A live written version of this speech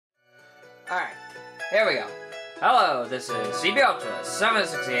Alright, here we go. Hello, this is CB Ultra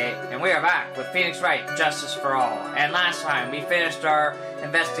 768, and we are back with Phoenix Wright Justice for All. And last time, we finished our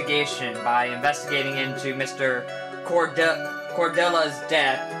investigation by investigating into Mr. Cordella's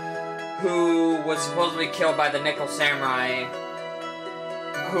death, who was supposedly killed by the Nickel Samurai,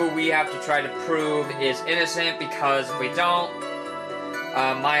 who we have to try to prove is innocent, because if we don't,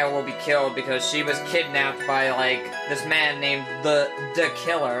 Maya will be killed because she was kidnapped by, like, this man named the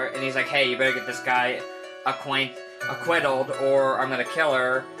Killer, and he's like, hey, you better get this guy acquitted, or I'm gonna kill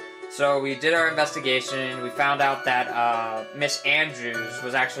her. So we did our investigation. We found out that, Miss Andrews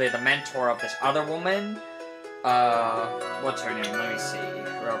was actually the mentor of this other woman. What's her name? Let me see,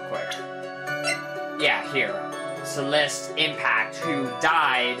 real quick. Yeah, here. Celeste Impact, who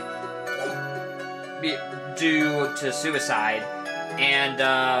died due to suicide. And,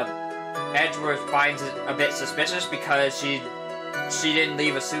 Edgeworth finds it a bit suspicious because she didn't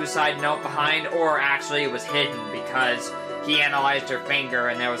leave a suicide note behind, or actually it was hidden because he analyzed her finger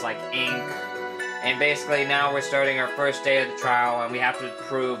and there was, like, ink. And basically now we're starting our first day of the trial and we have to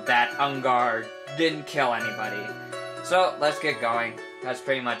prove that Ungar didn't kill anybody. So, let's get going. That's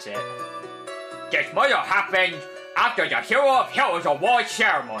pretty much it. This murder happened after the Hero of Heroes Award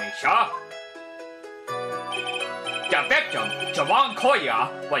ceremony, sir. The victim, Javon Koya,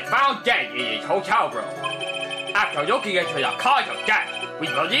 was found dead in his hotel room. After looking into the cause of death, we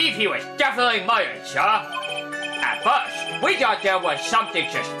believe he was definitely murdered, sir. At first, we thought there was something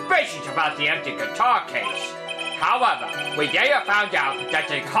suspicious about the empty guitar case. However, we later found out that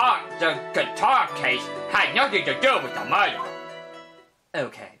the guitar case had nothing to do with the murder.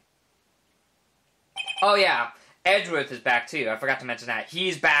 Okay. Oh yeah, Edgeworth is back too. I forgot to mention that.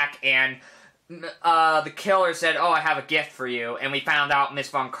 He's back, and the killer said, oh, I have a gift for you, and we found out Miss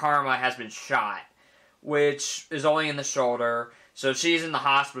Von Karma has been shot, which is only in the shoulder, so she's in the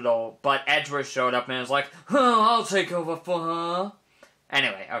hospital, but Edgeworth showed up and was like, oh, I'll take over for her.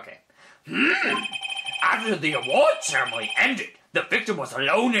 Anyway, okay. After the award ceremony ended, the victim was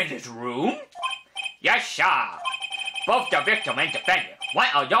alone in his room? Yes, sir. Both the victim and defendant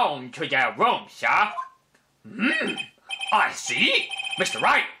went alone to their room, sir. I see. Mr.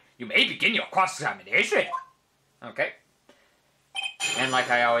 Wright, you may begin your cross-examination. Okay. And like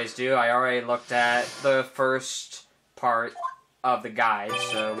I always do, I already looked at the first part of the guide,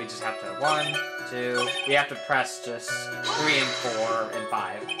 so we just have to 1, 2, we have to press just 3 and 4 and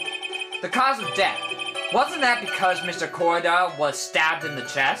 5. The cause of death. Wasn't that because Mr. Corda was stabbed in the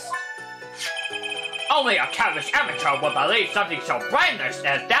chest? Only a careless amateur would believe something so brainless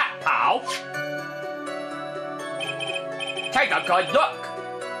as that, pal. Take a good look.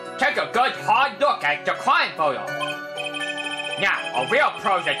 Take a good hard look at the crime photo. Now, a real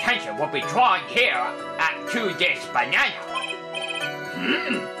pro's attention will be drawn here to this banana.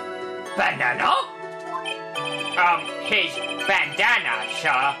 Banana? His bandana,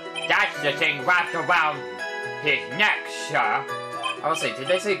 sir. That's the thing wrapped around his neck, sir. I will say, did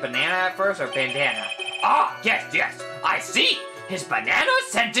they say banana at first or bandana? Ah, yes, I see. His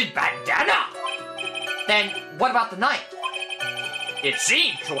banana-scented bandana. Then, what about the knife? It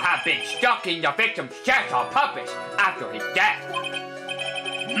seems to have been stuck in the victim's chest on purpose after his death.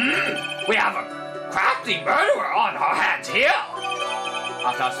 We have a crafty murderer on our hands here.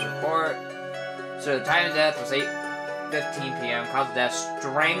 Autopsy report. So the time of death was 8:15 p.m. Cause of death,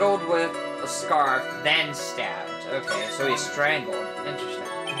 strangled with a scarf, then stabbed. Okay, so he's strangled. Interesting.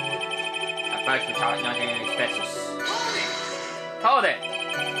 At first we thought nothing suspicious. Hold it.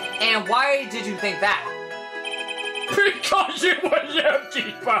 And why did you think that? Because it was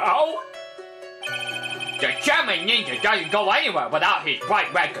empty, pal! The German ninja doesn't go anywhere without his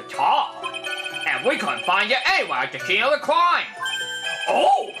bright red guitar. And we couldn't find it anywhere at the scene of the crime.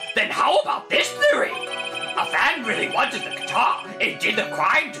 Oh, then how about this theory? A fan really wanted the guitar and did the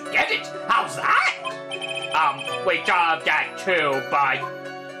crime to get it. How's that? We thought of that too,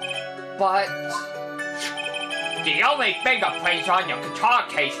 but the only fingerprints on the guitar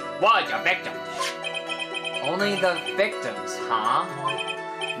case was the victim's. Only the victims, huh?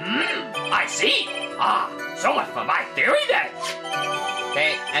 I see. So much for my theory then.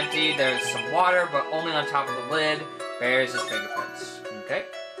 Okay, empty, there's some water, but only on top of the lid. Bears his fingerprints. Okay.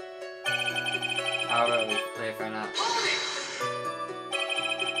 How do we find out?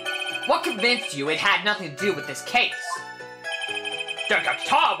 What convinced you it had nothing to do with this case? The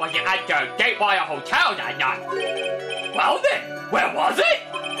guitar wasn't at the Gateway Hotel that night. Well then, where was it?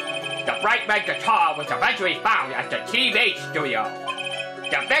 The bright red guitar was eventually found at the TV studio.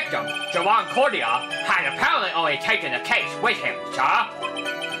 The victim, Javon Cordia, had apparently only taken the case with him, sir.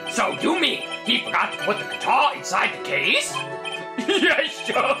 So you mean he forgot to put the guitar inside the case? Yes,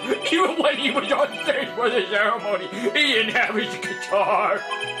 sir. Even when he was on stage for the ceremony, he didn't have his guitar.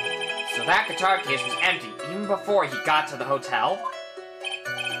 So that guitar case was empty even before he got to the hotel?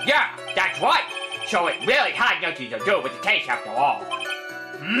 Yeah, that's right. So it really had nothing to do with the case after all.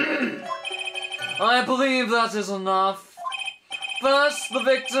 I believe that is enough. First, the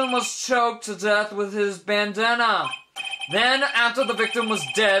victim was choked to death with his bandana. Then, after the victim was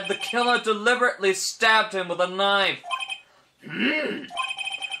dead, the killer deliberately stabbed him with a knife.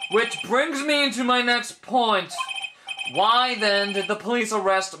 Which brings me to my next point. Why then did the police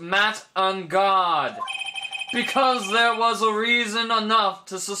arrest Matt Ungard? Because there was a reason enough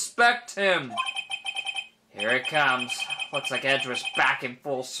to suspect him. Here it comes. Looks like Edgeworth's back in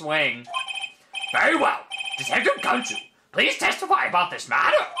full swing. Very well. Detective Gunsu, please testify about this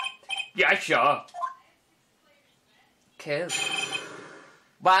matter. Yeah, sure. Kill.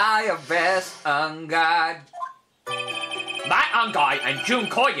 Why arrest Ungard? Matt Ungard and June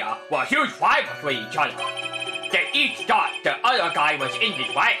Koya were huge rivals with each other. They each thought the other guy was in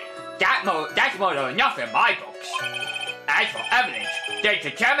his way. That's more than enough in my books. As for evidence, there's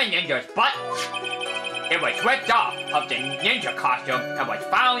the German ninja's button. It was ripped off of the ninja costume and was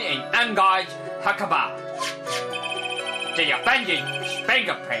found in Ungard's hakaba. The defendant's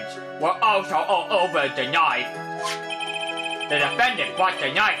fingerprints were also all over the knife. The defendant brought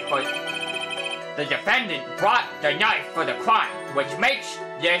the knife for the crime, which makes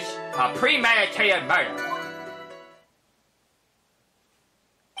this a premeditated murder.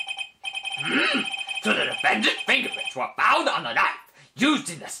 So the defendant's fingerprints were found on the knife used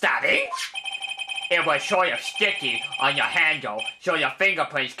in the stabbing? It was sort of sticky on your handle, so your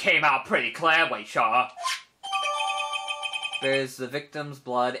fingerprints came out pretty clearly, sure. There's the victim's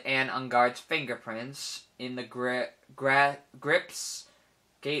blood and Ungard's fingerprints in the grips.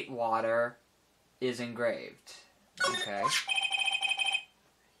 Gatewater is engraved. Okay.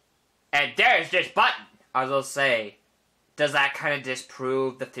 And there's this button. I was gonna say, does that kind of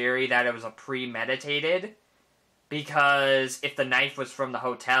disprove the theory that it was a premeditated? Because if the knife was from the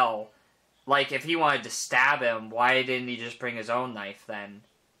hotel, like if he wanted to stab him, why didn't he just bring his own knife then?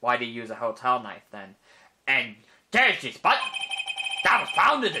 Why did he use a hotel knife then? And there's this button. That was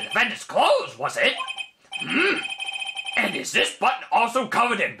found in the defendant's clothes, was it? And is this button also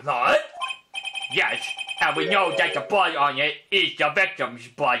covered in blood? Yes, and we know that the blood on it is the victim's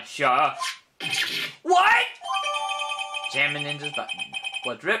blood, sir. What? Examine Ninja's button.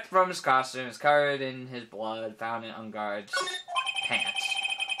 Blood dripped from his costume is covered in his blood found in Ungard's pants.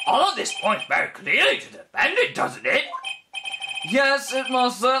 All of this points very clearly to the defendant, doesn't it? Yes, it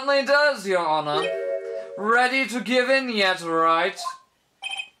most certainly does, Your Honor. Ready to give in yet, right?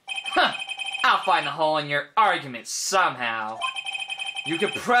 Huh. I'll find a hole in your argument somehow. You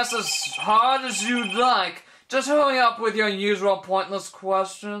can press as hard as you'd like. Just hurry up with your usual pointless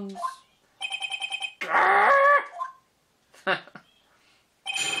questions.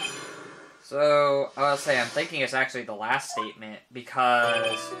 So, I'll say, I'm thinking it's actually the last statement,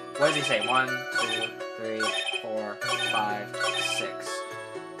 because, what does he say? 1, 2, 3, 4, 5, 6.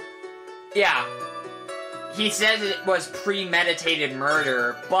 Yeah. He says it was premeditated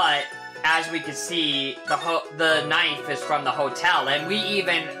murder, but, as we can see, the knife is from the hotel, and we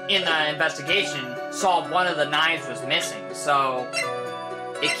even, in the investigation, saw one of the knives was missing, so...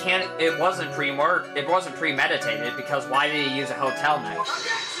 It wasn't premeditated, because why did he use a hotel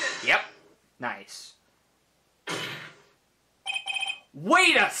knife? Yep. Nice.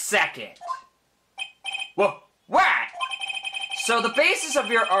 Wait a second! What? So the basis of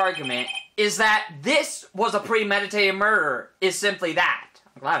your argument is that this was a premeditated murder, is simply that.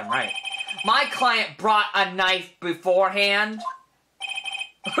 I'm glad I'm right. My client brought a knife beforehand.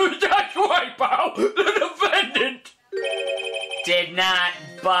 That's right, pal! The defendant! Did not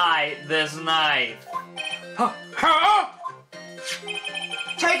buy this knife. Huh?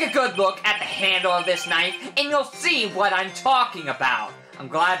 Take a good look at the handle of this knife, and you'll see what I'm talking about. I'm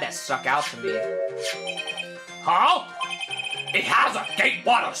glad that stuck out to me. Huh? It has a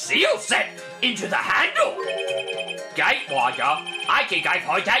Gatewater seal set into the handle. Gatewater? I think I've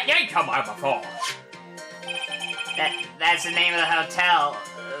heard that name somewhere before. That's the name of the hotel.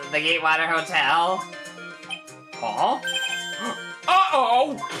 The Gatewater Hotel. Huh?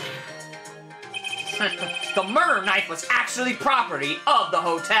 Uh-oh! The murder knife was actually property of the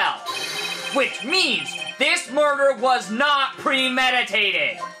hotel. Which means this murder was not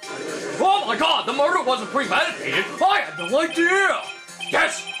premeditated. Oh my god, the murder wasn't premeditated? I had no idea!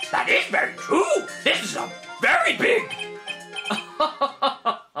 Yes, that is very true! This is a very big...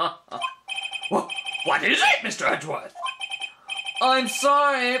 What is it, Mr. Edgeworth? I'm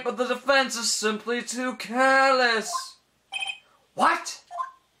sorry, but the defense is simply too careless. What?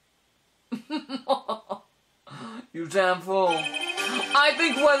 You damn fool. I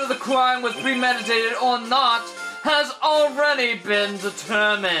think whether the crime was premeditated or not has already been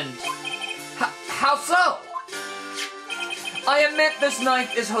determined. How so? I admit this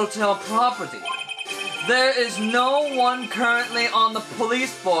knife is hotel property. There is no one currently on the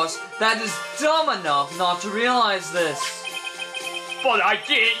police force that is dumb enough not to realize this. But I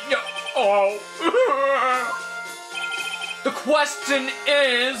didn't know. Oh. The question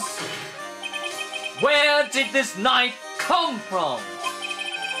is, where did this knife come from?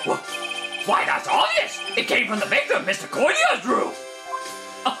 Why, that's obvious. It came from the victim, Mr. Cordia's room.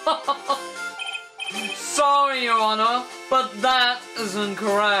 Sorry, Your Honor, but that is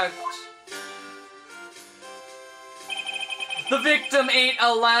incorrect. The victim ate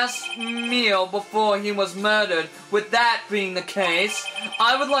a last meal before he was murdered. With that being the case,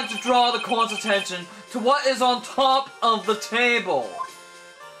 I would like to draw the court's attention to what is on top of the table.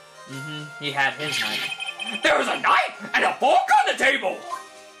 He had his knife. There was a knife and a fork on the table.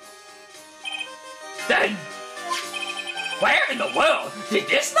 Then, where in the world did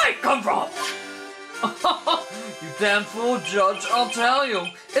this knife come from? You damn fool, Judge, I'll tell you.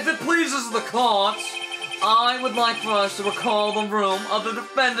 If it pleases the court, I would like for us to recall the room of the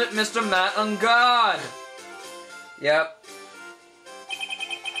defendant, Mr. Matt Ungard. Yep.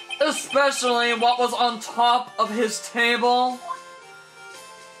 Especially what was on top of his table.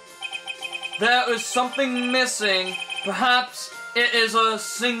 There is something missing. Perhaps it is a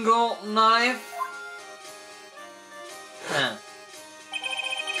single knife.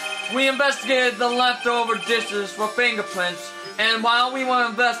 We investigated the leftover dishes for fingerprints, and while we were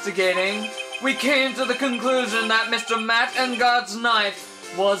investigating, we came to the conclusion that Mr. Matt Ungard's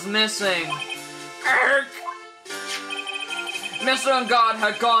knife was missing. Mr. Ungard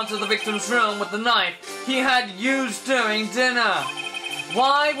had gone to the victim's room with the knife he had used during dinner.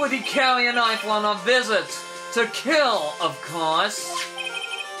 Why would he carry a knife on a visit? To kill, of course.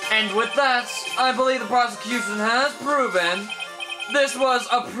 And with that, I believe the prosecution has proven this was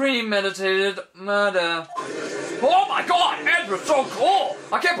a premeditated murder. Oh my god, Edward's so cool!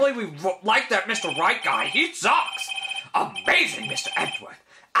 I can't believe we like that Mr. Wright guy. He sucks! Amazing, Mr. Edgeworth.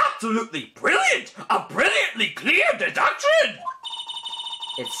 Absolutely brilliant! A brilliantly clear deduction!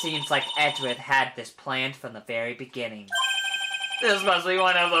 It seems like Edgeworth had this planned from the very beginning. This must be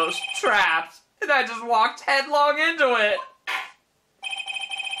one of those traps, and I just walked headlong into it.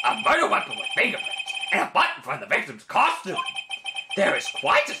 A murder weapon with fingerprints, and a button from the victim's costume. There is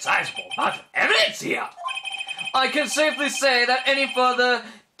quite a sizable amount of evidence here. I can safely say that any further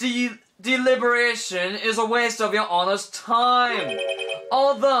deliberation is a waste of your Honor's time.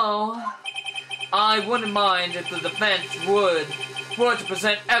 Although, I wouldn't mind if the defense were to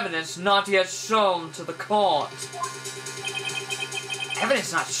present evidence not yet shown to the court.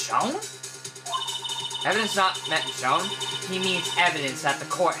 Evidence not shown? Evidence not shown? He means evidence that the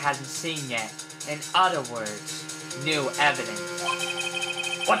court hasn't seen yet. In other words, new evidence.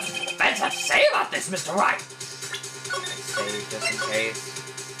 What does the defense have to say about this, Mr. Wright? Save just in case.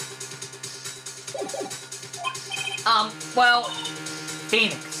 Well,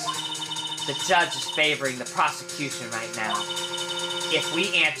 Phoenix. The judge is favoring the prosecution right now. If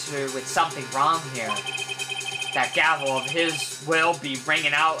we answer with something wrong here, that gavel of his will be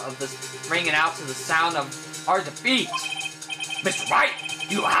ringing out to the sound of our defeat. Mr. Wright,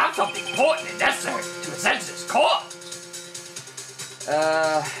 you have something important and necessary to present to this court.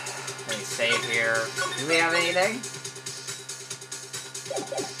 Let me save here. Do we have anything?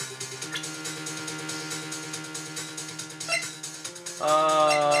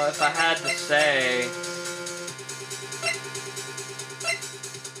 If I had to say,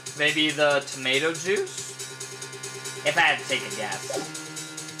 maybe the tomato juice? If I had to take a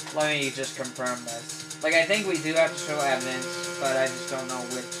guess. Let me just confirm this. Like, I think we do have to show evidence, but I just don't know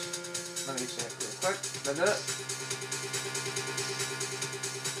which. Let me check real quick. Did I do it?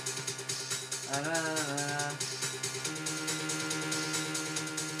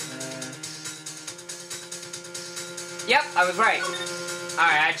 Yep, I was right.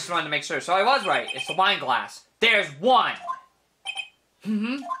 Alright, I just wanted to make sure. So I was right. It's the wine glass. There's one.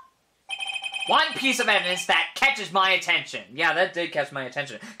 One piece of evidence that catches my attention. Yeah, that did catch my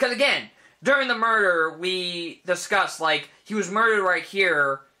attention. Because again, during the murder, we discussed, like, he was murdered right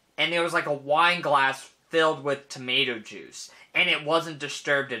here, and there was, like, a wine glass filled with tomato juice. And it wasn't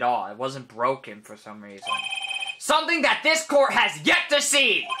disturbed at all. It wasn't broken for some reason. Something that this court has yet to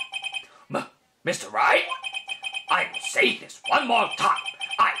see! Mr. Wright, I will say this one more time.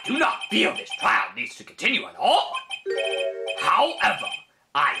 I do not feel this trial needs to continue at all. However,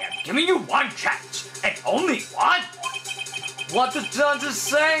 I am giving you one chance, and only one. What the judge is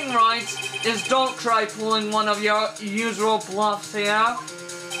saying, right, is don't try pulling one of your usual bluffs here.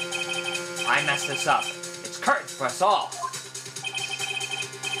 I messed this up. It's curtains for us all.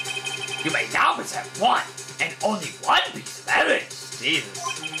 You may now present one, and only one piece of evidence.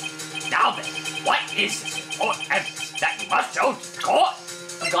 Jesus. Now then, what is this important evidence that you must show to the court?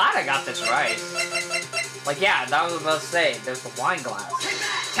 I'm glad I got this right. Like, yeah, that was about to say, there's the wine glass.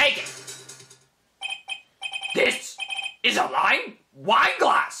 Take it. This is a wine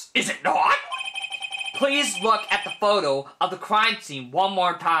glass, is it not? Please look at the photo of the crime scene one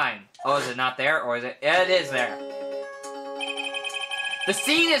more time. Oh, is it not there? Or is it? It is there. The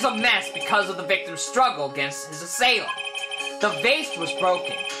scene is a mess because of the victim's struggle against his assailant. The vase was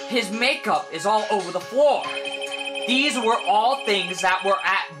broken. His makeup is all over the floor. These were all things that were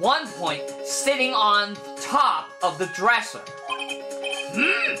at one point sitting on top of the dresser.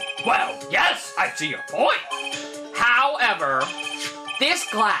 Well, yes, I see your point. However, this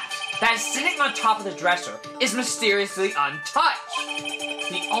glass that is sitting on top of the dresser is mysteriously untouched.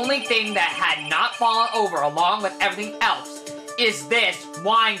 The only thing that had not fallen over along with everything else is this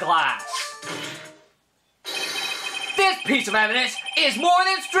wine glass. This piece of evidence is more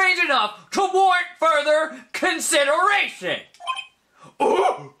than strange enough to warrant further consideration.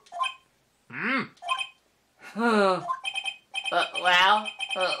 Ooh. Well,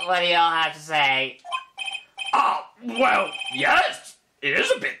 what do y'all have to say? Well, yes, it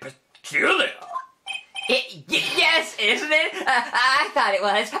is a bit peculiar. Yes, isn't it? I thought it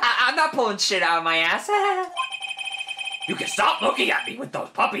was. I'm not pulling shit out of my ass. You can stop looking at me with those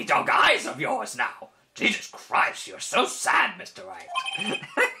puppy dog eyes of yours now. Jesus Christ, you're so sad, Mr. Wright.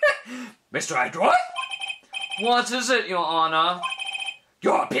 Mr. Edgeworth? What is it, Your Honor?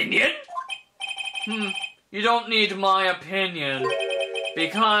 Your opinion? You don't need my opinion,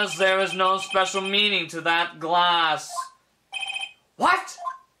 because there is no special meaning to that glass. What?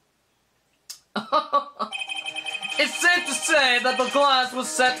 It's safe to say that the glass was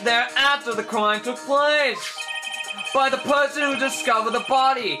set there after the crime took place. By the person who discovered the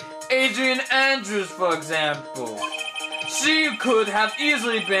body, Adrian Andrews, for example. She could have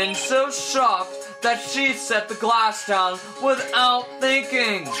easily been so shocked that she set the glass down without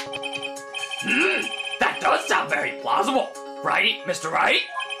thinking. That does sound very plausible, right, Mr. Wright?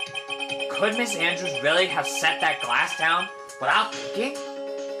 Could Miss Andrews really have set that glass down without thinking?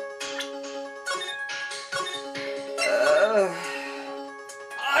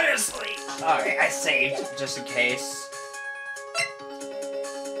 Honestly. Alright, I saved just in case.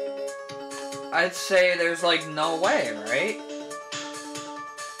 I'd say there's like no way, right?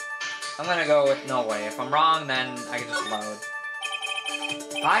 I'm gonna go with no way. If I'm wrong, then I can just load.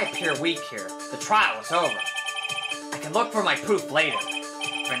 If I appear weak here, the trial is over. I can look for my proof later.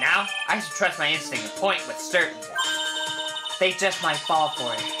 For now, I should trust my instinct and point with certainty. They just might fall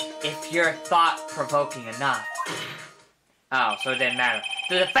for it, if you're thought-provoking enough. Oh, so it didn't matter.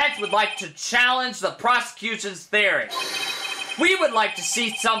 The defense would like to challenge the prosecution's theory. We would like to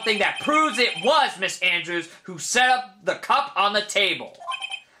see something that proves it was Miss Andrews who set up the cup on the table.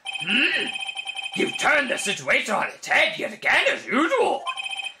 You've turned the situation on its head yet again, as usual.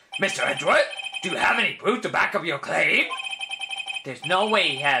 Mr. Edgeworth, do you have any proof to back up your claim? There's no way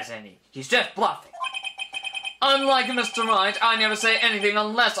he has any. He's just bluffing. Unlike Mr. Wright, I never say anything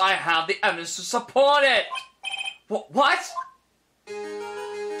unless I have the evidence to support it. What?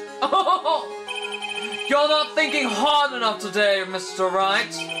 Oh! You're not thinking hard enough today, Mr.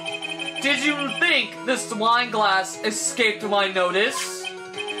 Wright. Did you think this wine glass escaped my notice?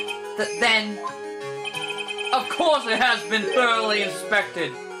 Then, of course it has been thoroughly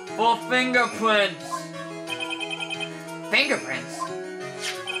inspected for fingerprints. Fingerprints?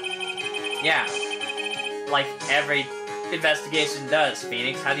 Yeah, like every investigation does,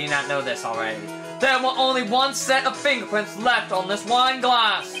 Phoenix. How do you not know this already? There were only one set of fingerprints left on this wine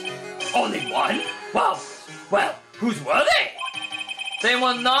glass. Only one? Well, whose were they? They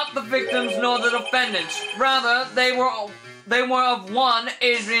were not the victims nor the defendants. Rather, they were of one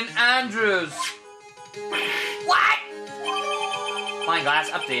Adrian Andrews. What? Wine glass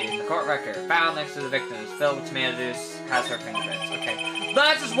updated. The court record found next to the victim is filled with tomato juice. Has her fingerprints. Okay.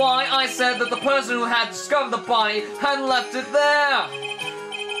 That is why I said that the person who had discovered the body had left it there.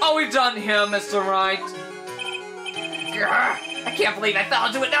 Are we done here, Mr. Wright? I can't believe I fell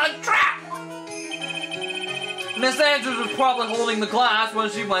into another trap. Miss Andrews was probably holding the glass when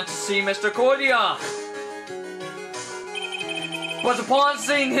she went to see Mr. Cordia. But upon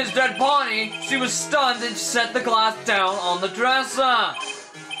seeing his dead body, she was stunned and set the glass down on the dresser.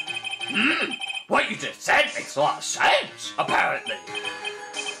 What you just said makes a lot of sense, apparently.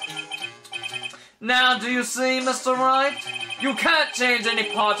 Now, do you see, Mr. Wright? You can't change any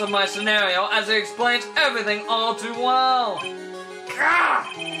part of my scenario as it explains everything all too well.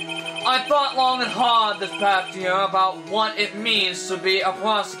 I thought long and hard this past year about what it means to be a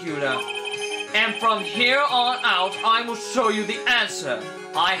prosecutor. And from here on out, I will show you the answer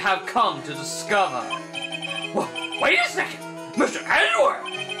I have come to discover. Well, wait a second, Mr. Edgeworth.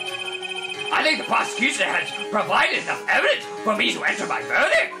 I think the prosecution has provided enough evidence for me to enter my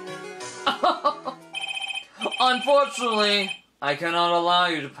verdict. Unfortunately, I cannot allow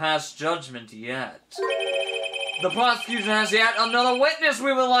you to pass judgment yet. The prosecution has yet another witness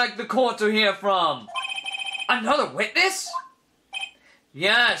we would like the court to hear from. Another witness?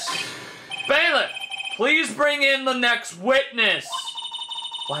 Yes. Bailiff, please bring in the next witness.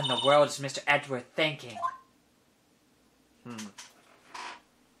 What in the world is Mr. Edgeworth thinking?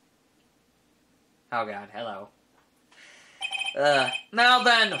 Oh God, hello. Now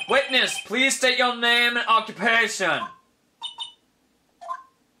then, witness, please state your name and occupation.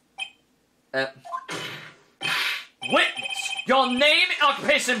 Witness, your name and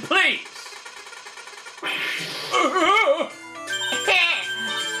occupation, please.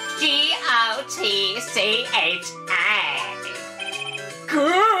 G-O-T-C-H-A.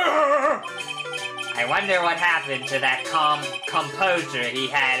 I wonder what happened to that calm composure he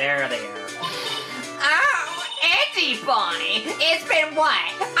had earlier. Oh, Eddie boy, it's been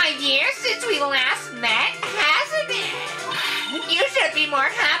what, a year since we last met, hasn't it? You should be more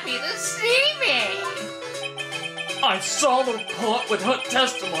happy to see me. I saw the report with her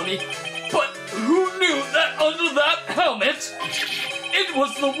testimony, but who knew that under that helmet, it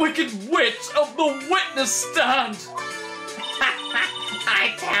was the wicked witch of the witness stand?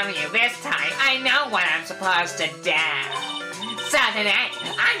 I tell you, this time I know what I'm supposed to do. So today,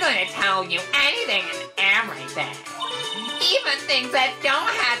 I'm going to tell you anything and everything. Even things that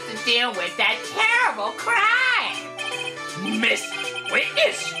don't have to do with that terrible crime. Miss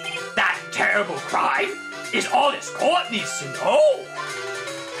Witness, that terrible crime is all this court needs to know.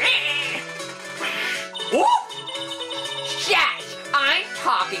 Shush! I'm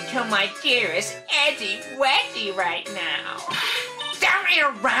talking to my dearest Eddie Wedgie right now. Don't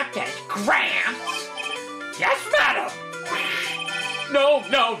interrupt us, Gramps. Yes, madam. No,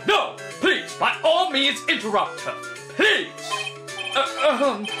 no, no! Please, by all means, interrupt her. Please!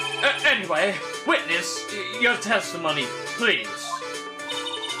 Anyway, witness, your testimony, please.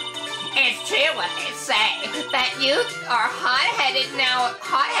 It's true what they say, that youth are hot-headed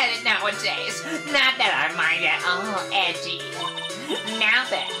nowadays. Not that I mind at all, Edgy. Now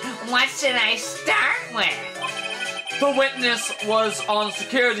then, what should I start with? The witness was on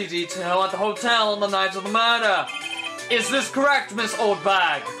security detail at the hotel on the night of the murder. Is this correct, Miss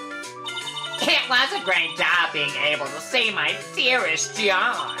Oldbag? It was a great job being able to see my dearest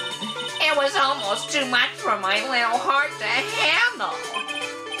John. It was almost too much for my little heart to handle.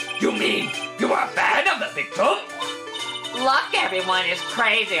 You mean you were a fan of the victim? Look, everyone is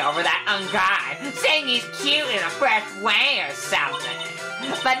crazy over that young guy, saying he's cute in a fresh way or something.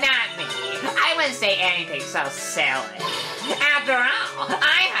 But not me. I wouldn't say anything so silly. After all,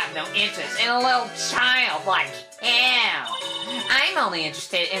 I have no interest in a little child like him. I'm only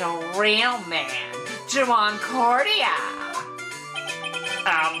interested in a real man, Juan Cordia.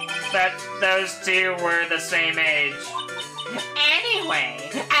 Those two were the same age. Anyway,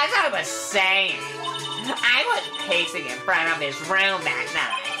 as I was saying, I was pacing in front of his room that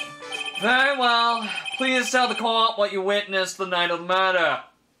night. Very well. Please tell the court what you witnessed the night of the murder.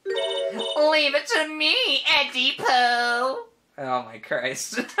 Leave it to me, Eddie Pooh. Oh my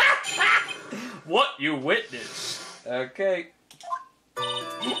Christ. What you witnessed. Okay.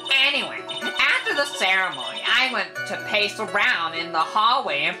 Anyway, after the ceremony, I went to pace around in the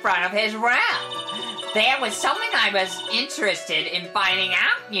hallway in front of his room. There was something I was interested in finding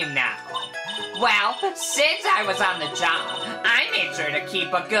out, you know. Well, since I was on the job, I made sure to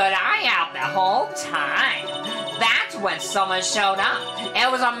keep a good eye out the whole time. That's when someone showed up. It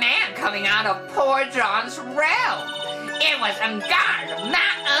was a man coming out of poor John's room. It was Ungar,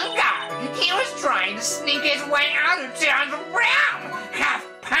 not Ungar. He was trying to sneak his way out of John's room. Half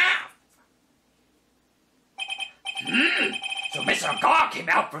puff. So Mr. Ungar came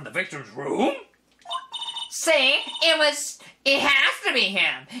out from the victim's room? See, it has to be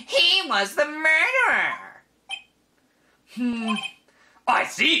him. He was the murderer. I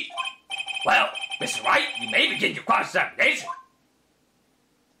see. Well, Mr. Wright, you may begin your cross-examination.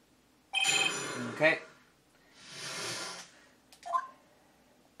 Okay.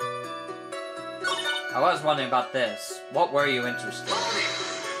 I was wondering about this. What were you interested in?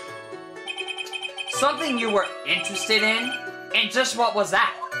 Something you were interested in? And just what was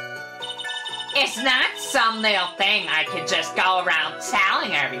that? It's not some little thing I could just go around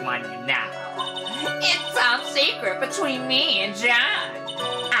telling everyone you know. It's some secret between me and John.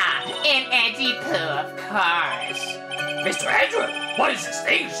 And Eddie Pooh, of course. Mr. Edgeworth, what is this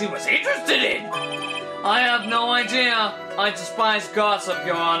thing she was interested in? I have no idea. I despise gossip,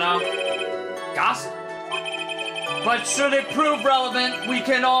 Your Honor. Gossip? But should it prove relevant, we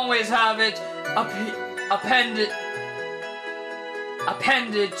can always have it appended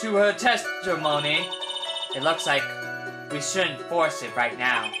to her testimony. It looks like we shouldn't force it right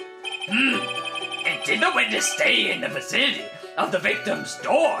now. And did the witness stay in the vicinity of the victim's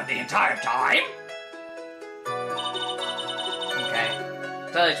door the entire time? Okay.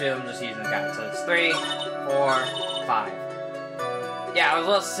 Tell you the truth, I'm just using the guide. So it's 3, 4, 5. Yeah, I was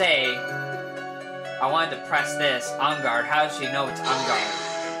going to say, I wanted to press this. On guard. How does she know it's on guard?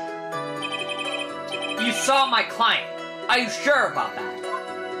 You saw my client. Are you sure about that?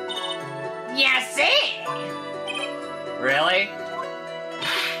 You see? Really?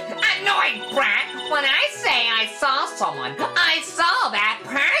 Annoying brat! When I say I saw someone, I saw that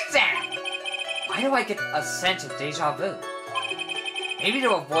person! Why do I get a sense of deja vu? Maybe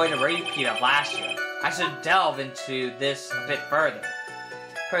to avoid a repeat of last year, I should delve into this a bit further.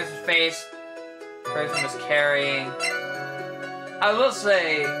 Person's face, person was carrying... I will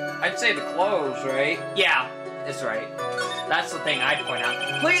say, I'd say the clothes, right? Yeah, it's right. That's the thing I'd point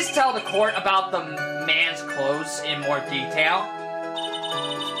out. Please tell the court about the man's clothes in more detail.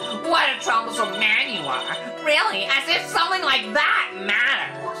 What a troublesome man you are. Really, as if something like that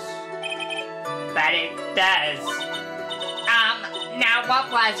matters. But it does. Now what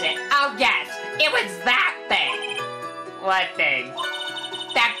was it? Oh yes, it was that thing. What thing?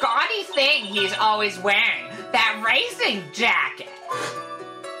 That gaudy thing he's always wearing. That racing jacket.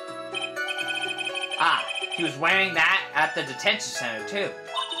 He was wearing that at the detention center too.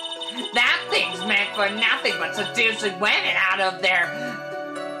 That thing's meant for nothing but seducing women out of their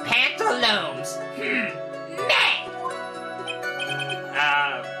pantaloons. Nay!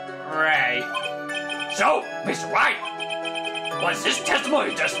 Right. So, Mr. Wright, was this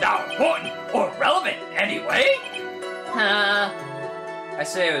testimony just now important or relevant in any way? I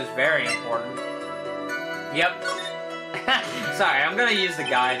say it was very important. Yep. Sorry, I'm gonna use the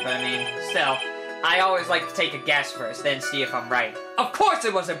guide, but I mean, still, I always like to take a guess first, then see if I'm right. Of course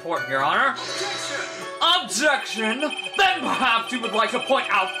it was important, Your Honor! Objection! Then perhaps you would like to point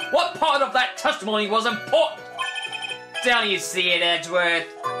out what part of that testimony was important. Don't you see it, Edgeworth?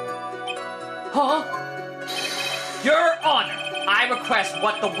 Huh? Your Honor, I request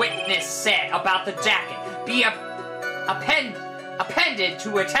what the witness said about the jacket be appended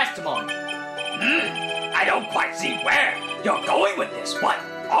to her testimony. I don't quite see where you're going with this, but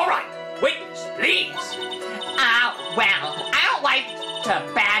all right, witness, please. Well, I don't like to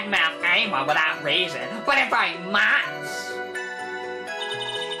badmouth anyone without reason, but if I must.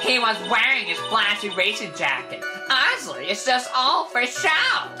 He was wearing his flashy racing jacket. Honestly, it's just all for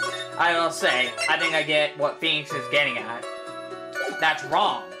show. I will say, I think I get what Phoenix is getting at. That's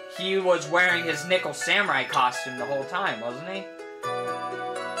wrong. He was wearing his nickel samurai costume the whole time, wasn't he?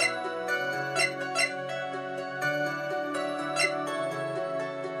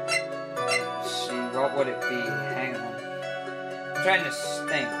 What would it be? Hang on. I'm trying to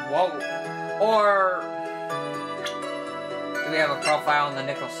think. Whoa. Or... do we have a profile on the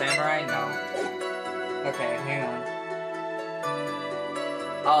Nickel Samurai? No. Okay, hang on.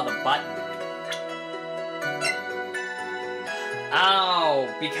 Oh, the button. Oh,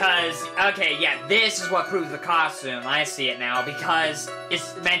 because... okay, yeah, this is what proves the costume. I see it now, because it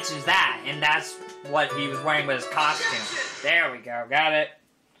mentions that, and that's what he was wearing with his costume. There we go, got it.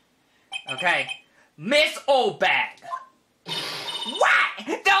 Okay. Miss Oldbag! What?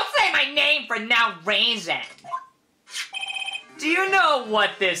 Don't say my name for no reason. Do you know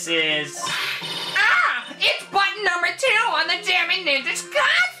what this is? It's button number 2 on the German ninja's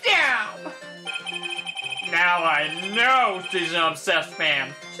costume! Now I know she's an obsessed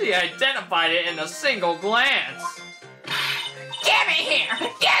fan. She identified it in a single glance. Give it here! Give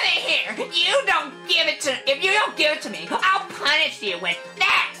it here! If you don't give it to me, I'll punish you with this!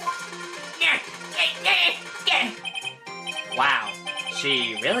 Wow,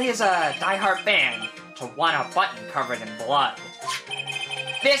 she really is a die-hard fan to want a button covered in blood.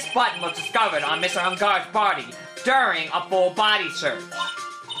 This button was discovered on Mr. Ungar's body during a full body search.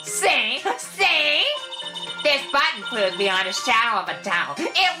 See? See? This button proved beyond a shadow of a doubt.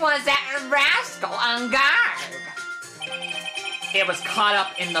 It was that rascal Ungar. It was caught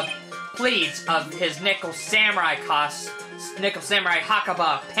up in the pleats of his Nickel Samurai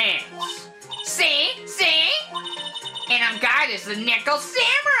Hakaba pants. See? See? And Ungar is the Nickel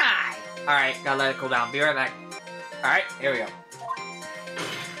Samurai. Alright, gotta let it cool down. Be right back. Alright, here we go.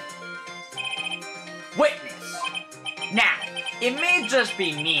 Witness. Now, it may just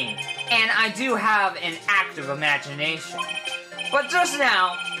be me, and I do have an active imagination. But just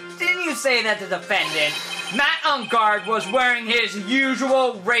now, didn't you say that the defendant, Matt Ungard, was wearing his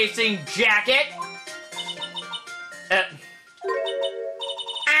usual racing jacket?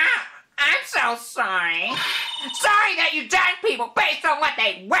 I'm so sorry. Sorry that you judge people based on what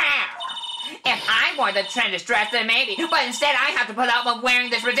they wear. If I wore the trendiest dress, then maybe. But instead, I have to put up with wearing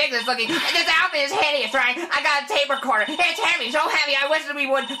this ridiculous looking... This outfit is hideous, right? I got a tape recorder. It's heavy, so heavy, I wish that we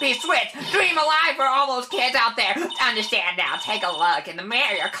would be switched. Dream alive for all those kids out there. Understand now. Take a look in the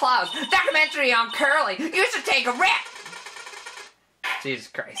mirror. Your clothes. Documentary on curling. You should take a rip. Jesus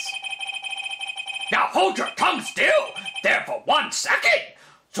Christ. Now hold your tongue still there for 1 second.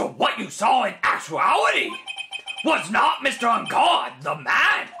 So what you saw in actuality was not Mr. Ungard, the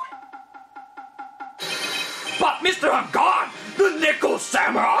man, but Mr. Ungard, the Nickel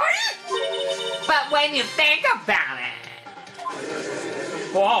Samurai? But when you think about it...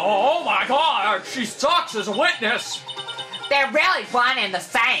 Oh my God, she sucks as a witness. They're really one and the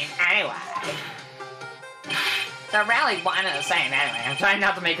same anyway. They're really one and the same anyway. I'm trying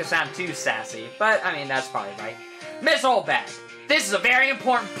not to make it sound too sassy, but I mean, that's probably right. Miss Oldbag, this is a very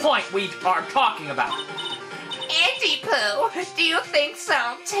important point we are talking about. Auntie Pooh, do you think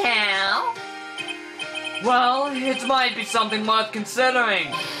so too? Well, it might be something worth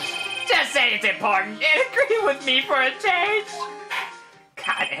considering. Just say it's important and agree with me for a change.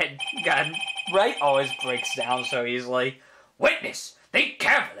 God, Wright always breaks down so easily. Witness, think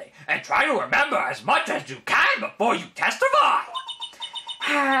carefully and try to remember as much as you can before you testify.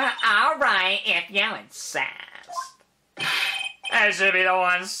 All right, if you insist. I should be the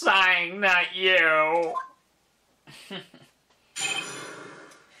one sighing, not you.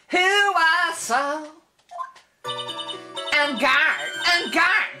 Who was so? Ungard.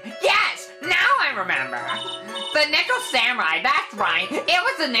 Yes, now I remember. The Nickel Samurai, that's right. It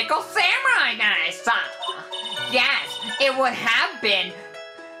was the Nickel Samurai that I saw. Yes, it would have been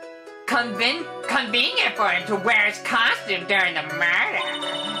convenient for him to wear his costume during the murder.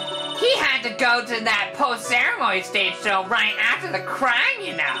 He had to go to that post-ceremony stage show right after the crime,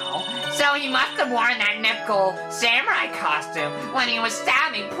 you know. So he must have worn that Nickel Samurai costume when he was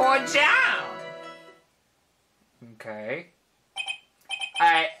stabbing poor Joan. Okay.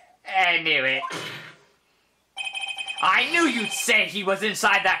 I knew it. I knew you'd say he was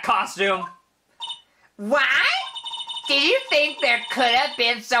inside that costume. What? Did you think there could have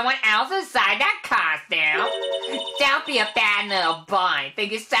been someone else inside that costume? Don't be a bad little boy.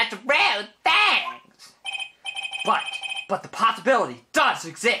 Think it's such rude things. But the possibility does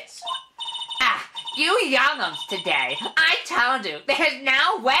exist. You young'uns today. I told you, there's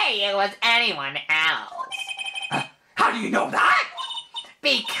no way it was anyone else. How do you know that?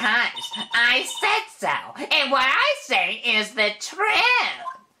 Because I said so. And what I say is the truth.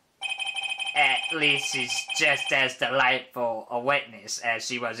 At least she's just as delightful a witness as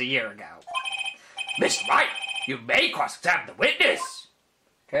she was a year ago. Miss Wright, you may cross-examine the witness.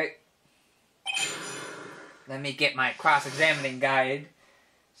 Okay. Let me get my cross-examining guide.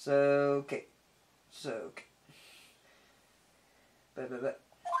 So. So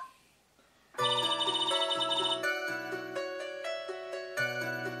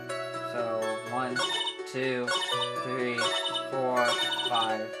 1, 2, 3, 4,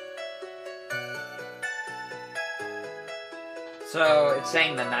 5. So it's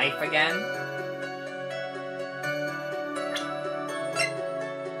saying the knife again.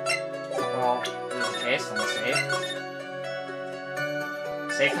 Well, just in case, let me save.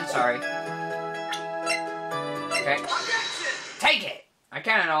 Safe and sorry. Okay. Take it! I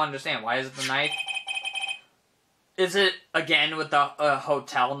kinda don't understand. Why is it the knife? Is it again with the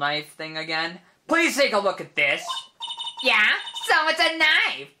hotel knife thing again? Please take a look at this. Yeah? So it's a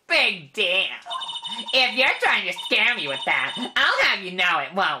knife. Big deal. If you're trying to scare me with that, I'll have you know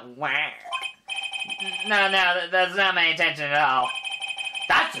it won't work. No, that's not my intention at all.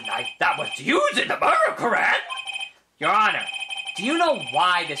 That's a knife that was used in the murder, correct? Your Honor, do you know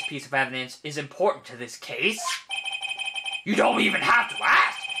why this piece of evidence is important to this case? You don't even have to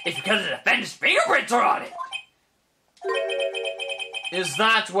ask. It's because the defendant's fingerprints are on it. Is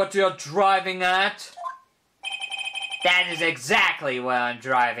that what you're driving at? That is exactly what I'm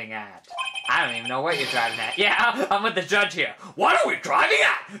driving at. I don't even know what you're driving at. Yeah, I'm with the judge here. What are we driving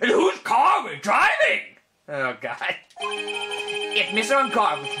at? And whose car are we driving? Oh, God. If Mr.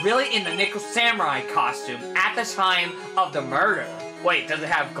 Ungard was really in the Nickel Samurai costume at the time of the murder... Wait, does it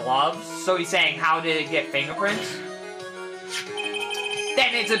have gloves? So he's saying, how did it get fingerprints?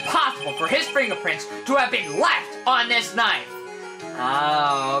 then it's impossible for his fingerprints to have been left on this knife.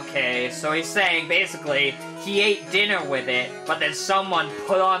 Oh, okay. So he's saying basically he ate dinner with it, but then someone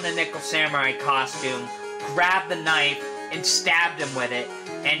put on the Nickel Samurai costume, grabbed the knife, and stabbed him with it,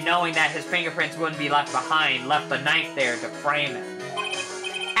 and knowing that his fingerprints wouldn't be left behind, left the knife there to frame him.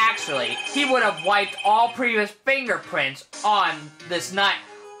 Actually, he would have wiped all previous fingerprints on this knife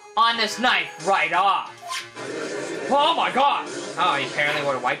right off. Oh my god! Oh, he apparently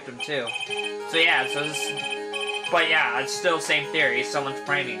would have wiped them too. So yeah, but yeah, it's still the same theory. Someone's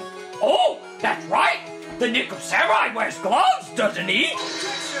framing him. Oh, that's right! The Nickel Samurai wears gloves, doesn't he?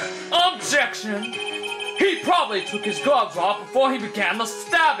 Objection! He probably took his gloves off before he began the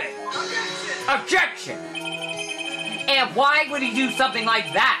stabbing. Objection! And why would he do something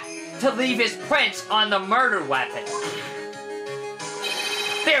like that? To leave his prints on the murder weapon?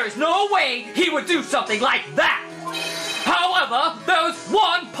 There is no way he would do something like that! However, there's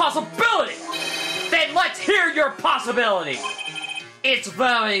one possibility! Then let's hear your possibility! It's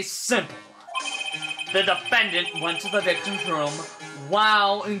very simple. The defendant went to the victim's room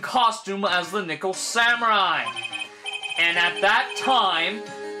while in costume as the Nickel Samurai. And at that time,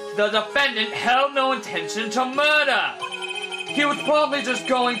 the defendant held no intention to murder. He was probably just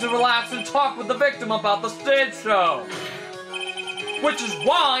going to relax and talk with the victim about the stage show. Which is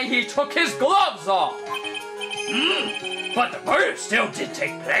why he took his gloves off. But the murder still did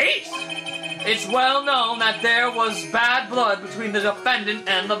take place. It's well known that there was bad blood between the defendant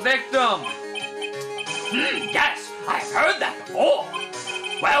and the victim. Yes, I've heard that before.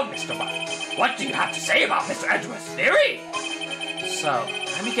 Well, Mr. Wright, what do you have to say about Mr. Edgeworth's theory? So,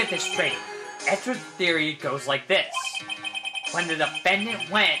 let me get this straight. Edgeworth's theory goes like this. When the defendant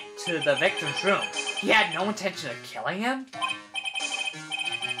went to the victim's room, he had no intention of killing him?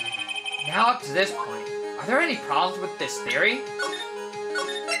 Now up to this point, are there any problems with this theory?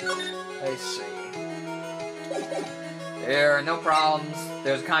 Let's see. There are no problems.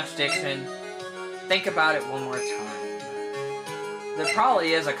 There's a contradiction. Think about it one more time. There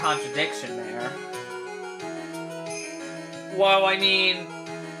probably is a contradiction there. Well, I mean,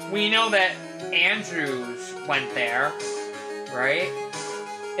 we know that Andrews went there, right?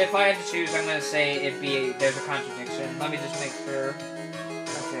 If I had to choose, I'm going to say there's a contradiction. Let me just make sure.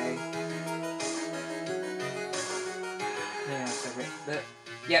 Okay. Yeah,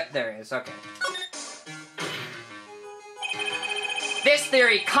 yep, there is. Okay. This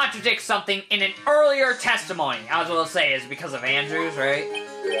theory contradicts something in an earlier testimony. I was going to say, is it because of Andrews, right?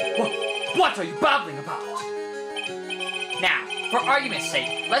 What are you babbling about? Now, for argument's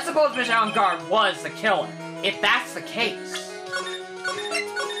sake, let's suppose Mr. Engard was the killer. If that's the case...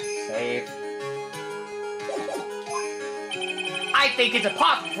 Save. I think it's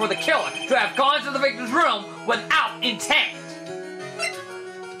impossible for the killer to have gone to the victim's room without intent.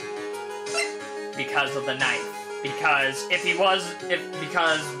 Because of the knife. Because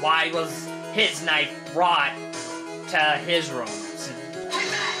why was his knife brought to his room?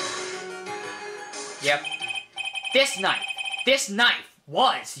 Yep. This knife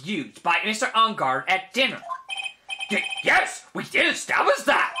was used by Mr. Engard at dinner. Yes, we did establish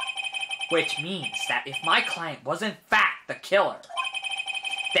that! Which means that if my client was in fact the killer,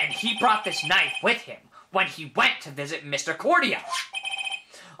 then he brought this knife with him when he went to visit Mr. Cordia.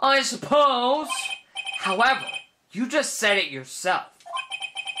 I suppose. However, you just said it yourself.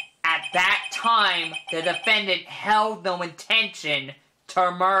 At that time, the defendant held no intention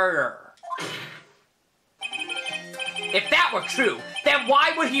to murder. If that were true, then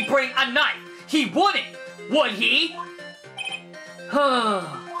why would he bring a knife? He wouldn't, would he?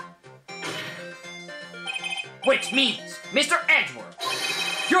 Which means, Mr.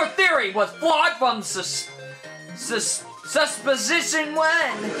 Edgeworth, your theory was flawed from supposition one.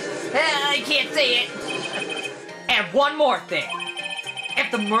 I can't say it. And one more thing.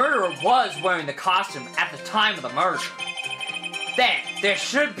 If the murderer was wearing the costume at the time of the murder, then there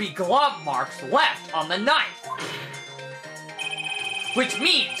should be glove marks left on the knife. Which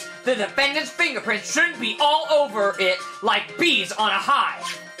means the defendant's fingerprints shouldn't be all over it like bees on a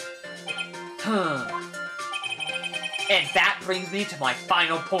hive. And that brings me to my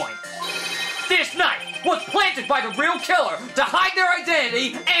final point. This knife was planted by the real killer to hide their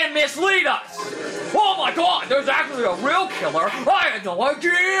identity and mislead us. Oh my god, there's actually a real killer? I had no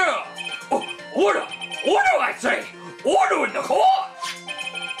idea! Order! Order, I say! Order in the court!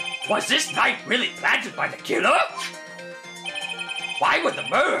 Was this knife really planted by the killer? Why would the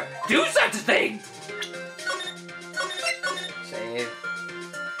murderer do such a thing? Save.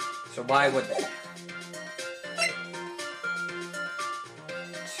 So why would they?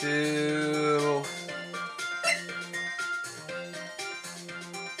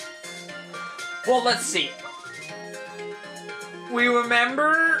 Well, let's see. We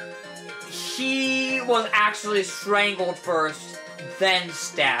remember he was actually strangled first, then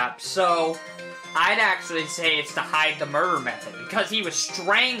stabbed. So I'd actually say it's to hide the murder method, because he was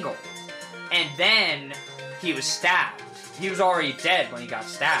strangled and then he was stabbed. He was already dead when he got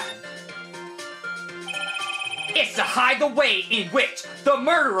stabbed. It's to hide the way in which the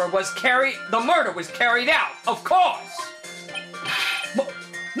murder was carried out, of course.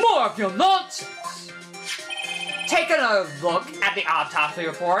 More of your nonsense. Taking a look at the autopsy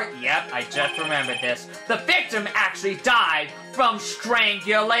report, yep, I just remembered this. The victim actually died from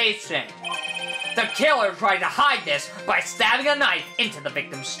strangulation. The killer tried to hide this by stabbing a knife into the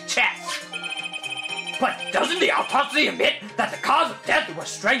victim's chest. But doesn't the autopsy admit that the cause of death was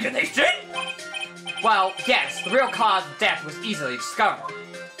strangulation? Well, yes, the real cause of death was easily discovered.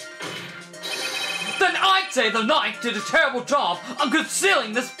 Then I'd say the knife did a terrible job on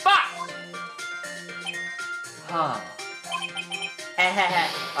concealing this fact. Huh.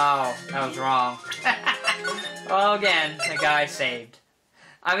 Oh, that was wrong. Well, again, the guy saved.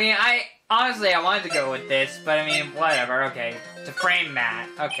 I mean, honestly, I wanted to go with this, but I mean, whatever, okay. To frame Matt,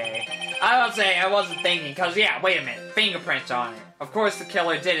 okay. I will say, I wasn't thinking, because, yeah, wait a minute, fingerprints on it. Of course the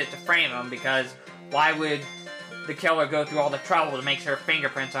killer did it to frame him, because why would the killer go through all the trouble to make sure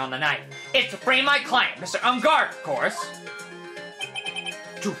fingerprints on the knife? It's to frame my client, Mr. Umgard, of course.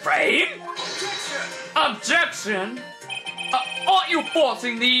 To frame? Objection! Aren't you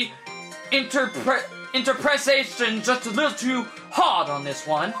forcing the interpretation just a little too hard on this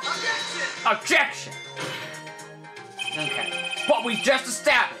one? Objection! Okay. But we just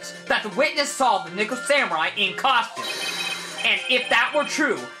established that the witness saw the Nickel Samurai in costume. And if that were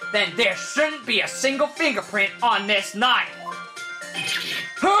true, then there shouldn't be a single fingerprint on this knife.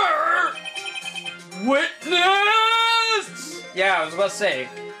 Her witness! Yeah, I was about to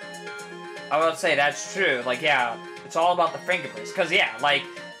say that's true. Like, yeah, it's all about the fingerprints. Because, yeah, like,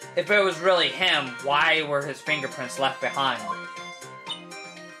 if it was really him, why were his fingerprints left behind?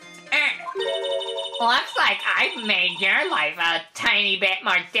 Looks like I've made your life a tiny bit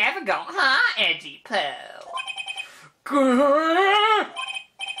more difficult, huh, Edgy Poo?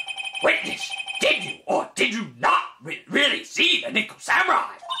 Witness, did you or did you not really see the Nickel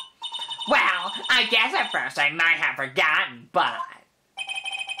Samurai? Well, I guess at first I might have forgotten, but...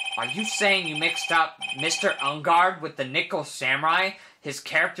 Are you saying you mixed up Mr. Ungard with the Nickel Samurai, his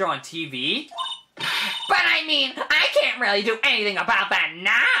character on TV? But I mean, I can't really do anything about that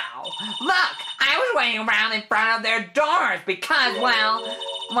now. Look, I was waiting around in front of their doors because, well,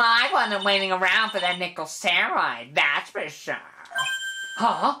 I wasn't waiting around for that Nickel Samurai, that's for sure.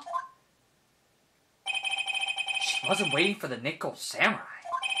 Huh? She wasn't waiting for the Nickel Samurai.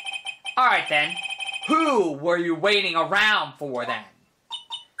 Alright then, who were you waiting around for then?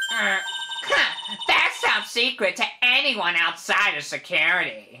 That's top secret to anyone outside of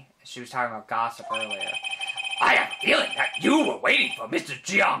security. She was talking about gossip earlier. I have a feeling that you were waiting for Mr.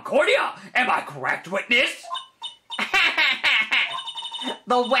 Giancordia. Am I correct, witness?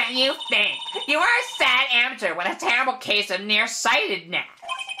 The way you think. You are a sad amateur with a terrible case of nearsightedness.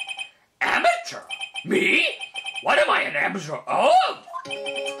 Amateur? Me? What am I an amateur of?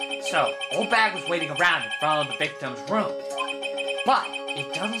 So, Oldbag was waiting around in front of the victim's room. But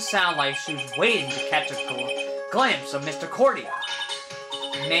it doesn't sound like she was waiting to catch a glimpse of Mr. Cordia.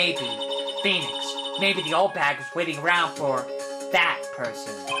 Maybe Phoenix. Maybe the Oldbag was waiting around for that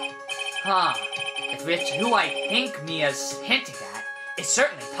person. Huh. If it's who I think Mia's hinting at, it's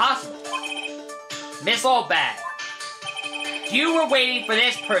certainly possible. Miss Oldbag, you were waiting for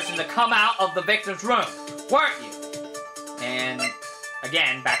this person to come out of the victim's room, weren't you? And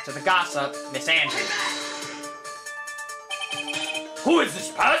again, back to the gossip, Miss Andrews. Who is this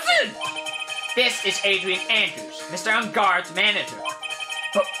person? This is Adrian Andrews, Mr. Ungard's manager.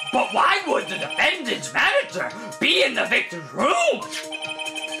 But why would the defendant's manager be in the victim's room?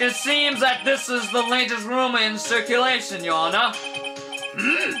 It seems that this is the latest rumor in circulation, Your Honor.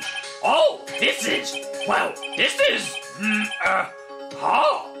 Oh, this is...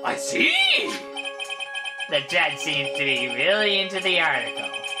 Oh, I see. The judge seems to be really into the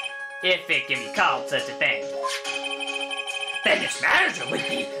article, if it can be called such a thing. Then this manager with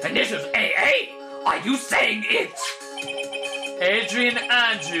the initials AA, are you saying it's... Adrian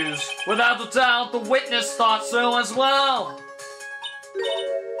Andrews. Without a doubt, the witness thought so as well.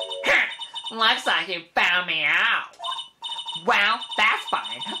 Looks like you found me out. Well, that's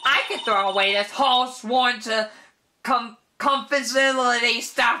fine. I can throw away this whole sworn to confidentiality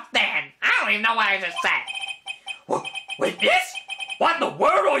stuff then. I don't even know what I just said. Witness? What in the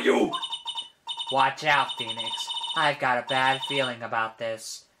world are you? Watch out, Phoenix. I've got a bad feeling about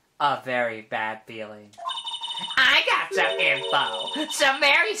this. a very bad feeling. I got some info. Some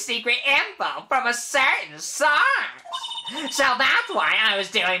very secret info from a certain source. So that's why I was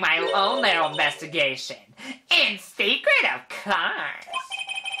doing my own little investigation. In secret, of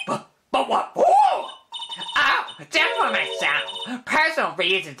course. But what for? Oh, just for myself. Personal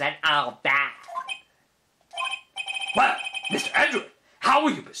reasons and all that. Well, Mr. Edgeworth, how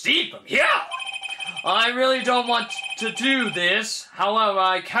will you proceed from here? I really don't want to do this. However,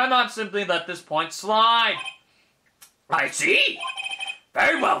 I cannot simply let this point slide. I see.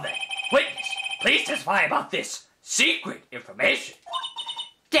 Very well then. Witness, please testify about this secret information.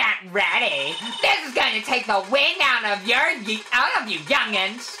 Get ready. This is going to take the wind out of you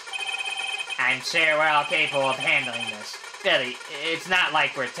youngins. I'm sure we're all capable of handling this. Really, it's not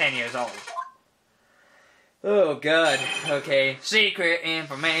like we're 10 years old. Oh, good. Okay, secret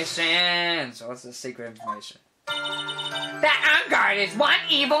information. So what's the secret information? That Unguard is one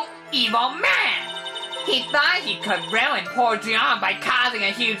evil man. He thought he could ruin poor John by causing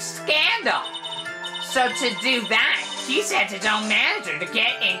a huge scandal. So to do that, he sent his own manager to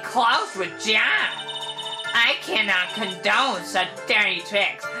get in close with John. I cannot condone such dirty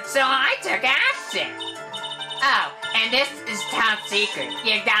tricks, so I took action. Oh, and this is top secret.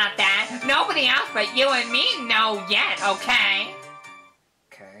 You got that? Nobody else but you and me know yet, okay?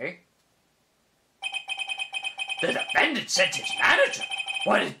 Okay. The defendant sent his manager.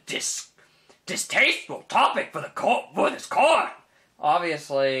 What a distasteful topic for this court.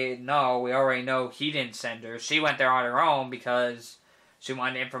 Obviously, no, we already know he didn't send her. She went there on her own because she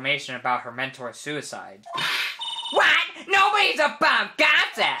wanted information about her mentor's suicide. What? Nobody's above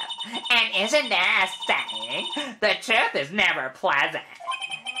gossip! And isn't there a saying? The truth is never pleasant.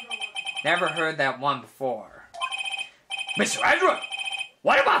 Never heard that one before. Mr. Edgeworth,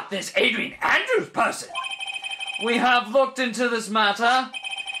 what about this Adrian Andrews person? We have looked into this matter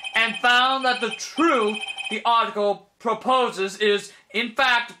and found that the truth the article proposes is, in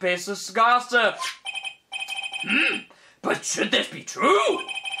fact, baseless gossip. But should this be true?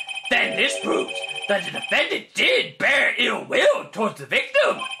 Then this proves that the defendant did bear ill will towards the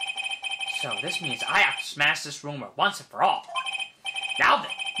victim. So this means I have to smash this rumor once and for all. Now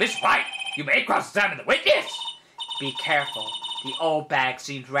then, Miss Wright, you may cross-examine the witness. Be careful. The old bag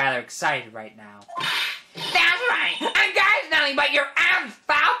seems rather excited right now. That's right! I'm guys nothing but your average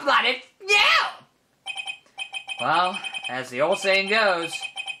foul-blooded you! Well, as the old saying goes,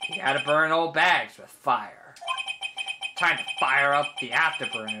 you gotta burn old bags with fire. Time to fire up the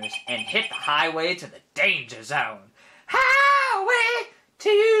afterburners and hit the highway to the danger zone. Highway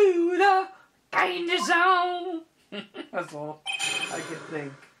To the danger zone. That's all I can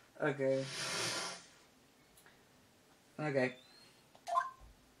think. Okay. Okay.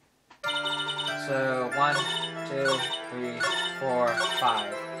 So 1, 2, 3, 4,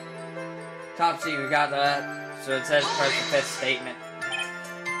 5. Top secret, we got that. So it says press the fifth statement.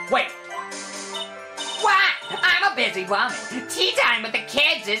 Wait! What? I'm a busy woman. Tea time with the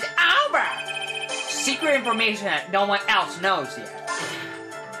kids is over! Secret information that no one else knows yet.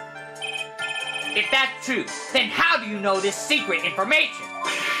 If that's true, then how do you know this secret information?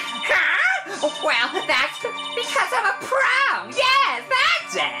 Huh? Well, that's because I'm a pro! Yes,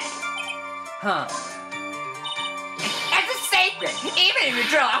 that's it! Huh. It's a secret! Even if you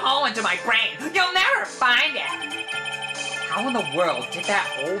drill a hole into my brain, you'll never find it! How in the world did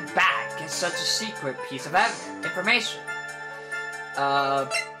that old bag get such a secret piece of information? I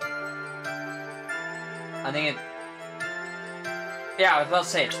think it... Yeah, I was about to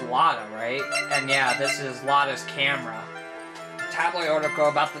say it's Lotta, right? And yeah, this is Lotta's camera. Tabloid article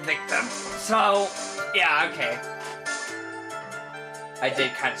about the victim. So, yeah, okay. I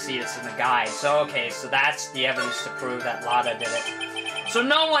did kind of see this in the guide. So, okay, so that's the evidence to prove that Lotta did it. So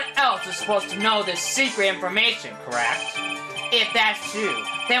no one else is supposed to know this secret information, correct? If that's true,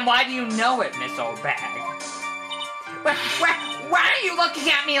 then why do you know it, Miss Oldbag? Why are you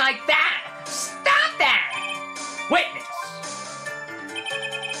looking at me like that? Stop that! Witness!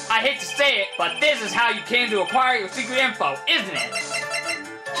 I hate to say it, but this is how you came to acquire your secret info, isn't it?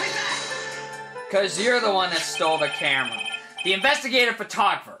 Because you're the one that stole the camera. The investigative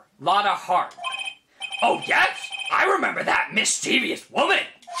photographer, Lotta Hart. Oh yes, I remember that mischievous woman.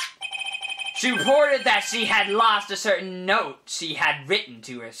 She reported that she had lost a certain note she had written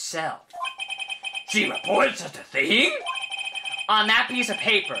to herself. She reported such a thing? On that piece of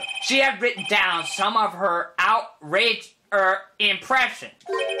paper, she had written down some of her outraged impressions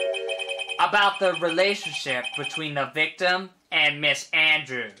about the relationship between the victim and Miss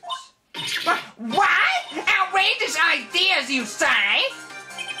Andrews. What? Outrageous ideas, you say?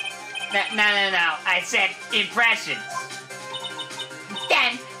 No. I said impressions.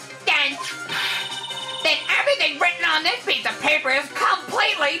 Then Everything written on this piece of paper is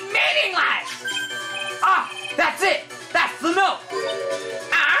completely meaningless! Ah, that's it! That's the note!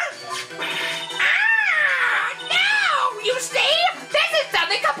 No! You see? This is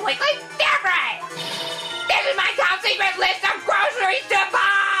something completely different! This is my top secret list of groceries to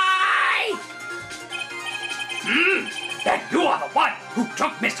buy! Then you are the one who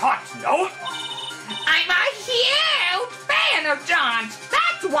took Miss Hart's note? I'm a huge fan of John's,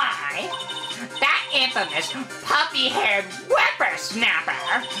 that's why! That infamous, puffy-haired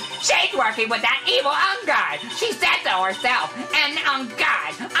whippersnapper! She's working with that evil Ungard! She said so herself, and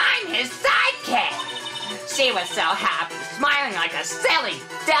Ungard, I'm his sidekick! She was so happy, smiling like a silly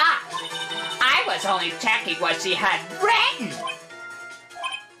duck! I was only checking what she had written!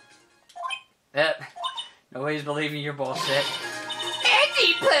 Nobody's believing your bullshit.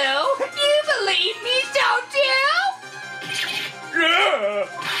 Itchy Poo, you believe me, don't you? Yeah.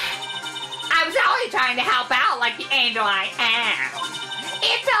 I was only trying to help out like the angel I am.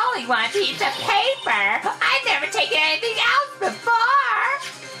 It's only one piece of paper. I've never taken anything else before.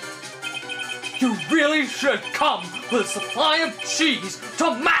 You really should come with a supply of cheese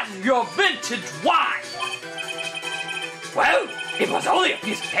to match your vintage wine! Well, it was only a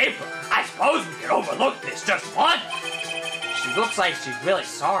piece of paper. I suppose we can overlook this just once. She looks like she's really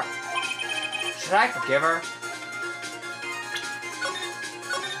sorry. Should I forgive her?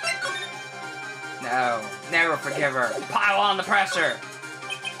 No, never forgive her. Pile on the pressure.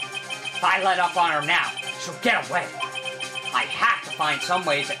 If I let up on her now, she'll get away. I have to find some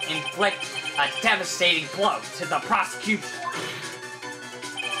way to inflict a devastating blow to the prosecution.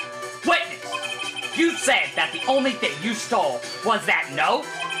 Witness, you said that the only thing you stole was that note?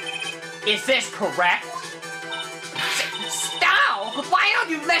 Is this correct? Stole? Why don't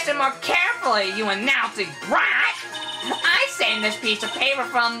you listen more carefully, you announcing brat? I saved this piece of paper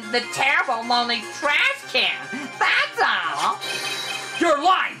from the terrible, lonely trash can. That's all. You're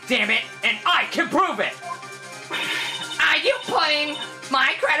lying, damn it, and I can prove it. Are you putting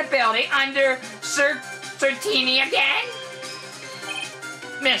my credibility under scrutiny again?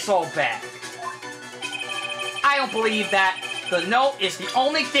 Miss Oldbag, I don't believe that the note is the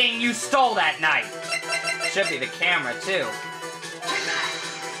only thing you stole that night. Should be the camera, too.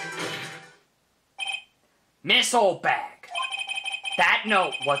 Miss Oldbag, that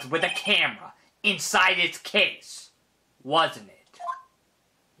note was with a camera inside its case, wasn't it?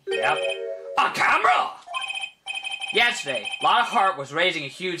 Yep. A camera? Yesterday, Lotta Hart was raising a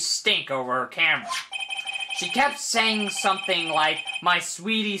huge stink over her camera. She kept saying something like, "My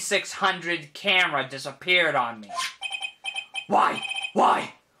Sweetie 600 camera disappeared on me." Why?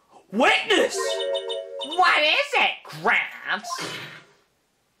 Witness! What is it, Gramps?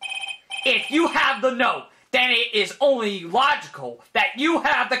 If you have the note, then it is only logical that you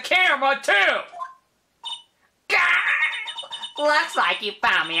have the camera too! Looks like you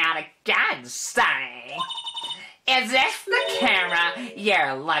found me out again, Sonny. Is this the camera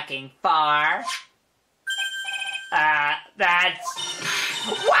you're looking for? That's...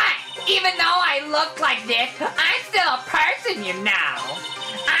 What? Even though I look like this, I'm still a person, you know.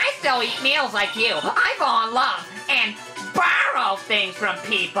 I still eat meals like you. I fall in love and borrow things from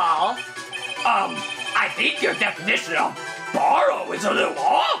people. I think your definition of borrow is a little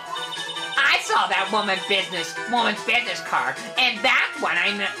off. I saw that woman's business card, and that's when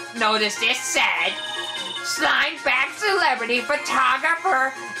I noticed it said, "Slime-back celebrity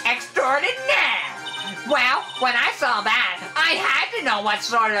photographer extraordinaire." Well, when I saw that, I had to know what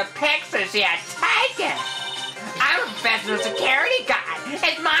sort of pictures she had taken. I'm a professional security guard.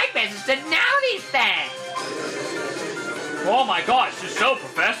 It's my business to know these things. Oh my gosh, you're so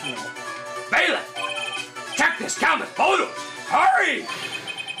professional. Bailiff, check this camera's photos. Hurry!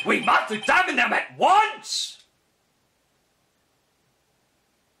 We must examine them at once!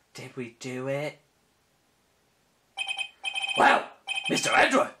 Did we do it? Well, Mr.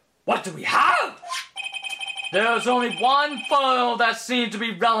 Edgeworth, what do we have? There's only one photo that seemed to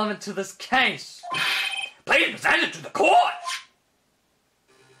be relevant to this case. Please present it to the court!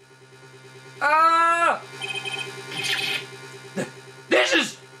 This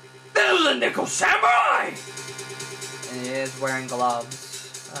is a nickel samurai! And he is wearing gloves.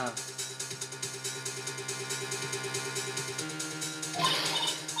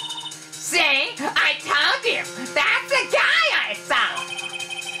 See? I told you. That's the guy I saw.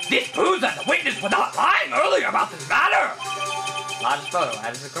 This proves that the witness was not lying earlier about this matter! Lotta's photo,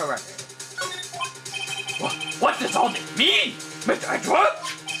 that is correct. What does all this mean, Mr.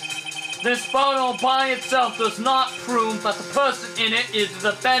 Edgeworth? This photo by itself does not prove that the person in it is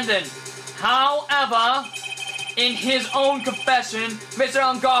the defendant. However, in his own confession, Mr.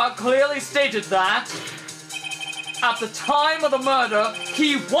 Ungard clearly stated that at the time of the murder,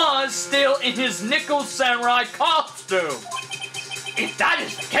 he was still in his nickel samurai costume. If that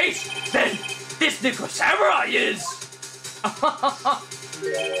is the case, then this nickel samurai is...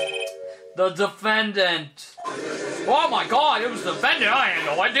 the defendant. Oh my god, it was the defendant, I had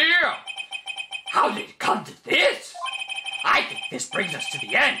no idea. How did it come to this? I think this brings us to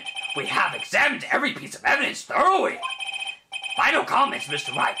the end. We have examined every piece of evidence thoroughly. Final comments,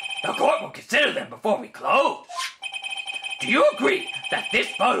 Mr. Wright. The court will consider them before we close. Do you agree that this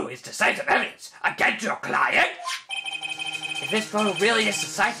photo is decisive evidence against your client? If this photo really is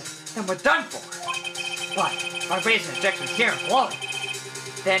decisive, then we're done for. But if I raise an objection here and blow it,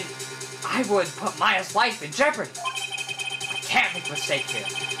 then I would put Maya's life in jeopardy. I can't make a mistake here.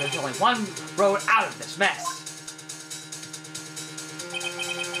 There's only one road out of this mess.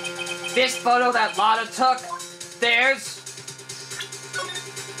 This photo that Lotta took, there's...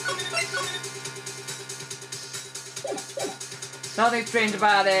 nothing strange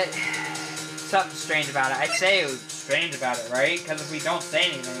about it. Something strange about it. I'd say it was strange about it, right? Because if we don't say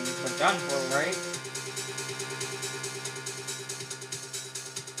anything, we're done for, right?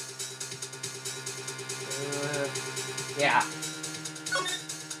 Yeah.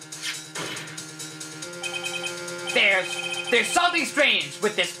 There's something strange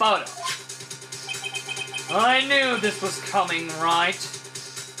with this photo. I knew this was coming, right?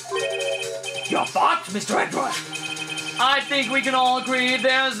 Your thoughts, Mr. Edgeworth? I think we can all agree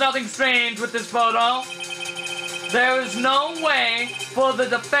there's nothing strange with this photo. There is no way for the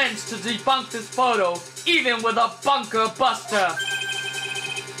defense to debunk this photo, even with a bunker buster.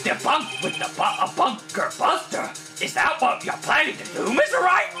 Debunk with a bunker buster? Is that what you're planning to do, Mr.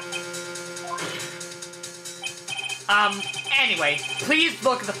 Wright? Anyway, please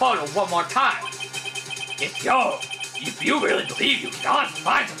look at the photo one more time. If you really believe you can honestly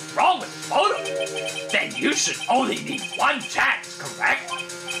find something wrong with this photo, then you should only need one chance, correct?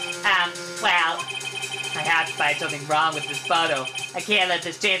 Well, I have to find something wrong with this photo. I can't let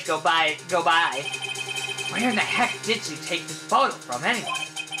this chance go by. Where in the heck did she take this photo from anyway?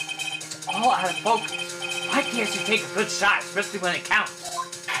 It's all out of focus. Why can't she take a good shot, especially when it counts?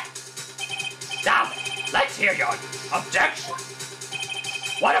 Now then, let's hear your objection.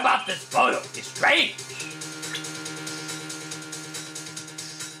 What about this photo is strange?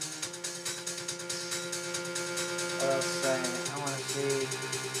 I want to see.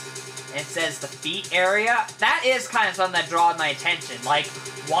 It says the feet area. That is kind of something that draws my attention. Like,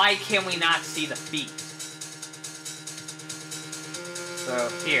 why can we not see the feet? So,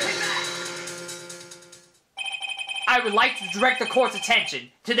 here. I would like to direct the court's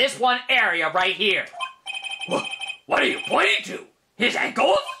attention to this one area right here. What are you pointing to? His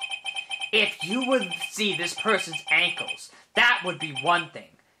ankles? If you would see this person's ankles, that would be one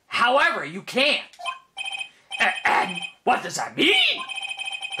thing. However, you can't. And what does that mean?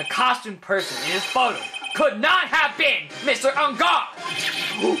 The costumed person in his photo could not have been Mr. Ungar.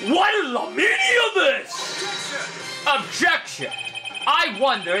 What is the meaning of this? Objection. I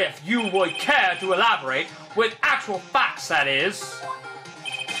wonder if you would care to elaborate with actual facts, that is.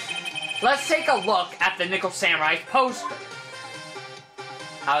 Let's take a look at the Nickel Samurai's poster.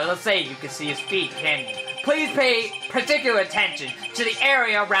 Let's say you can see his feet, can you? Please pay particular attention to the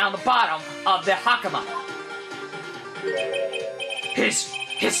area around the bottom of the hakama.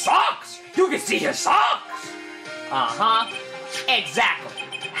 His socks! You can see his socks! Uh-huh. Exactly.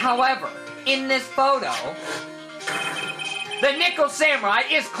 However, in this photo, the Nickel Samurai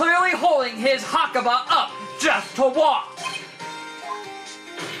is clearly holding his hakama up just to walk.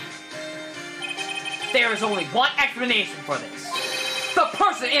 There is only one explanation for this. The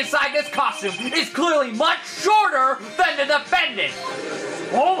person inside this costume is clearly much shorter than the defendant.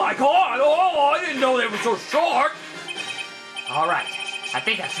 Oh my god! Oh, I didn't know they were so short! Alright, I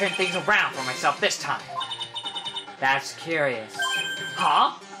think I've turned things around for myself this time. That's curious.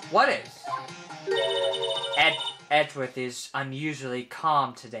 Huh? What is? Edgeworth is unusually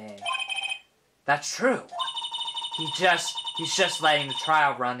calm today. That's true. He's just letting the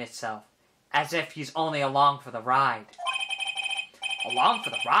trial run itself, as if he's only along for the ride. Along for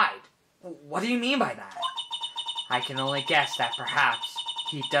the ride? What do you mean by that? I can only guess that perhaps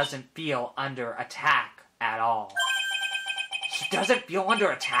he doesn't feel under attack at all. He doesn't feel under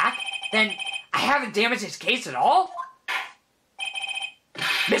attack? Then I haven't damaged his case at all?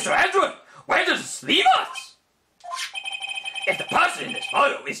 Mr. Edgeworth, where does this leave us? If the person in this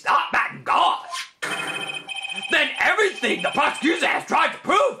photo is not Matt God, then everything the prosecution has tried to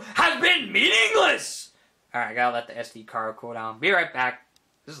prove has been meaningless! Alright, I gotta let the SD card cool down. Be right back.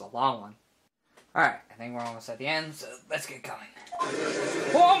 This is a long one. Alright, I think we're almost at the end, so let's get going.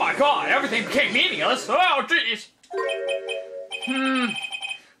 Oh my god, everything became meaningless! Oh jeez!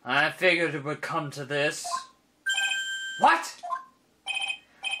 I figured it would come to this. What?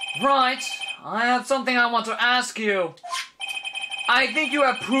 Right, I have something I want to ask you. I think you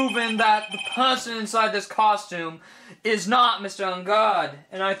have proven that the person inside this costume is not Mr. Ungod,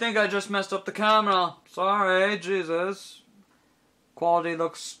 and I think I just messed up the camera. Sorry, Jesus. Quality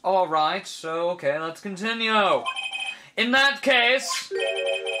looks alright, so okay, let's continue. In that case,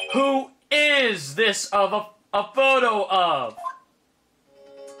 who is this of a photo of?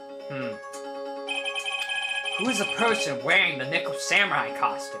 Who is the person wearing the Nickel Samurai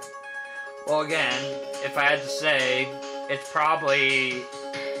costume? Well, again, if I had to say, it's probably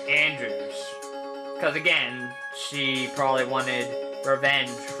Andrews. Because again, she probably wanted revenge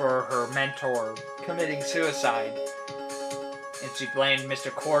for her mentor committing suicide. And she blamed Mr.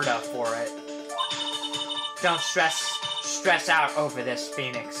 Corda for it. Don't stress out over this,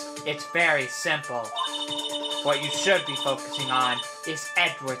 Phoenix. It's very simple. What you should be focusing on is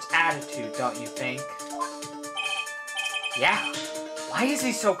Edward's attitude, don't you think? Yeah. Why is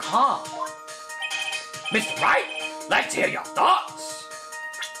he so calm? Mr. Wright, let's hear your thoughts.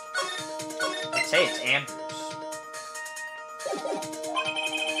 I'd say it's Andrews.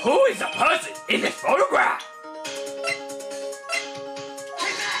 Who is the person in this photograph?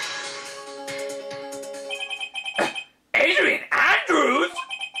 Adrian Andrews?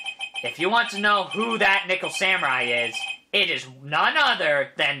 If you want to know who that Nickel Samurai is, it is none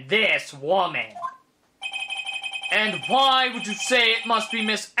other than this woman. And why would you say it must be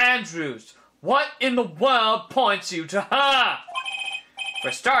Miss Andrews? What in the world points you to her?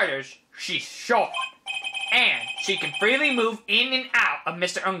 For starters, she's short, and she can freely move in and out of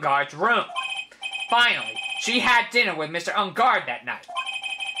Mr. Ungard's room. Finally, she had dinner with Mr. Ungard that night.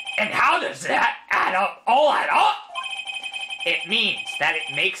 And how does that add up? It means that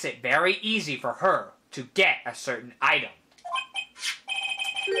it makes it very easy for her to get a certain item.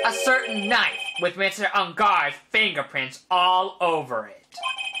 A certain knife with Mr. Ungard's fingerprints all over it.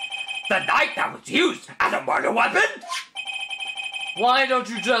 The knife that was used as a murder weapon? Why don't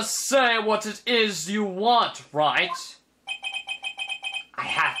you just say what it is you want, right? I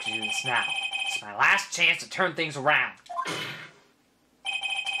have to do this now. It's my last chance to turn things around.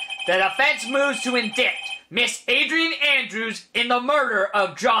 The defense moves to indict Miss Adrian Andrews in the murder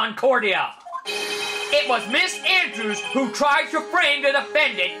of John Cordia. It was Miss Andrews who tried to frame the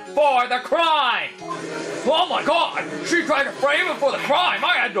defendant for the crime. Oh my God! She tried to frame him for the crime!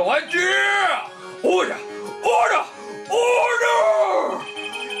 I had no idea! Order! Order! Order!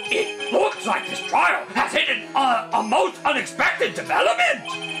 It looks like this trial has hit a most unexpected development!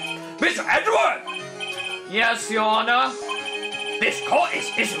 Mr. Edgeworth! Yes, Your Honor? This court is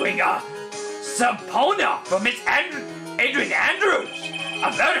issuing a subpoena for Miss Adrian Andrews.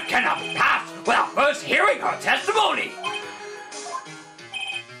 A verdict cannot be passed without first hearing her testimony.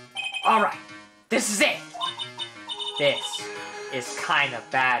 Alright, this is it. This is kind of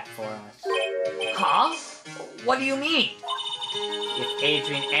bad for us. Huh? What do you mean? If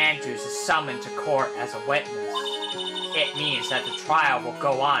Adrian Andrews is summoned to court as a witness, it means that the trial will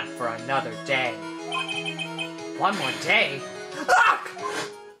go on for another day. One more day? Ugh!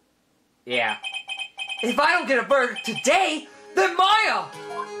 Yeah. If I don't get a verdict today, then Maya!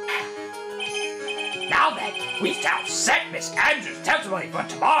 Now then, we shall set Miss Andrews' testimony for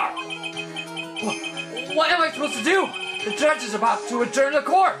tomorrow. What am I supposed to do? The judge is about to adjourn the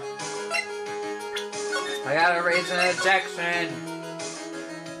court. I gotta raise an objection.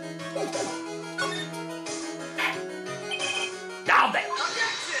 Now then.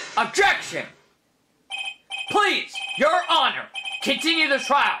 Objection! Please, Your Honor, continue the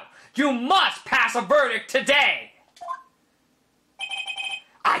trial. You must pass a verdict today.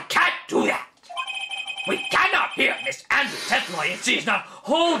 I can't do that. We cannot hear Miss Andrews' testimony if she is not...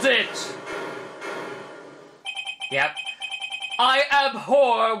 Hold it! Yep. I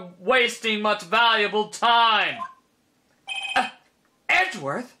abhor wasting much valuable time.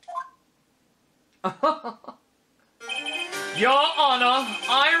 Edgeworth? Your Honor,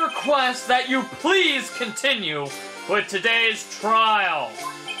 I request that you please continue with today's trial.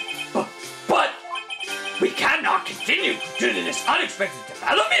 But we cannot continue due to this unexpected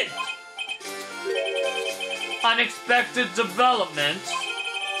development. Unexpected development?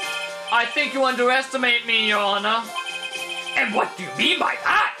 I think you underestimate me, Your Honor. And what do you mean by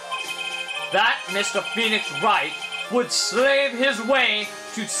that? That Mr. Phoenix Wright would slave his way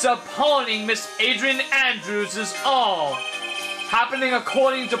to subpoenaing Miss Adrian Andrews is all. Happening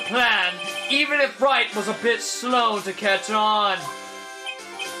according to plan, even if Wright was a bit slow to catch on.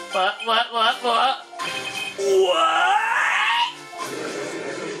 What? What?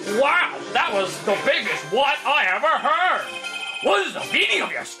 Wow, that was the biggest what I ever heard. What is the meaning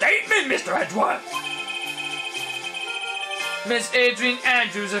of your statement, Mr. Edgeworth? Miss Adrian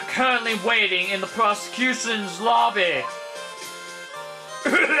Andrews is currently waiting in the prosecution's lobby.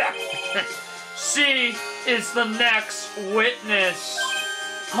 She is the next witness.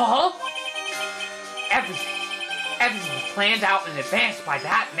 Huh? Everything was planned out in advance by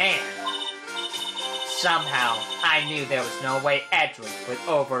that man. Somehow, I knew there was no way Edgeworth would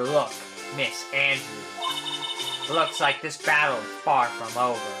overlook Miss Andrews. Looks like this battle is far from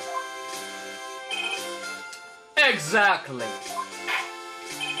over. Exactly.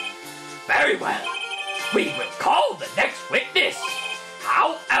 Very well. We will call the next witness.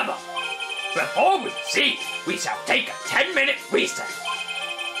 However, before we proceed, we shall take a 10-minute recess.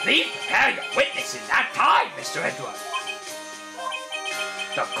 Please prepare your witness in that time, Mr. Edgeworth.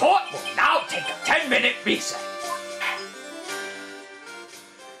 The court will now take a 10-minute recess.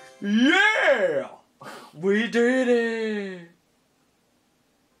 Yeah! We did it!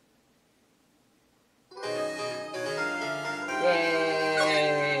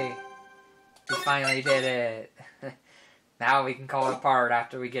 Yay! We finally did it. Now we can call it apart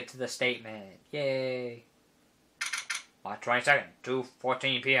after we get to the statement. Yay! March 22nd,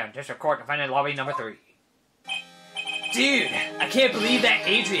 2:14 p.m. District Court, Defendant Lobby Number 3. Dude, I can't believe that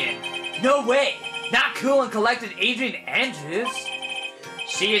Adrian. No way! Not cool and collected Adrian Andrews.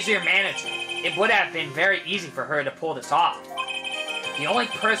 She is your manager. It would have been very easy for her to pull this off. The only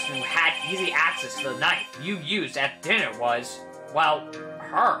person who had easy access to the knife you used at dinner was, well,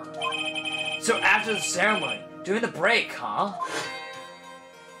 her. So after the ceremony, during the break, huh?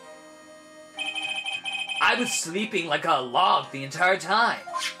 I was sleeping like a log the entire time.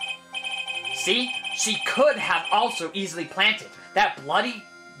 See? She could have also easily planted that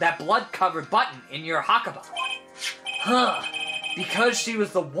blood-covered button in your Hakaba. Huh. Because she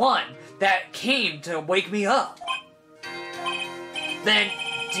was the one that came to wake me up. Then,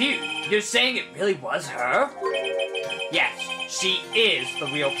 dude, you're saying it really was her? Yes, she is the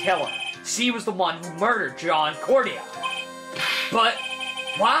real killer. She was the one who murdered John Cordia. But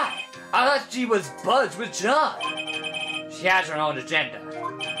why? I thought she was buds with John. She has her own agenda.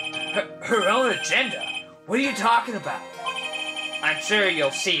 Her own agenda? What are you talking about? I'm sure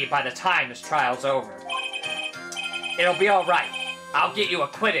you'll see by the time this trial's over. It'll be alright. I'll get you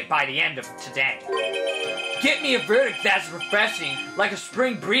acquitted by the end of today. Get me a verdict that's refreshing, like a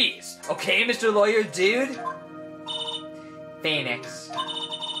spring breeze. Okay, Mr. Lawyer Dude? Phoenix,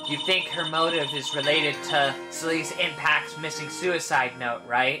 you think her motive is related to Celeste Impact's missing suicide note,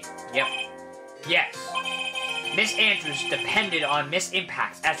 right? Yep. Yes. Miss Andrews depended on Miss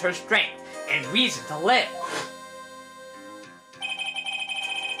Impacts as her strength and reason to live.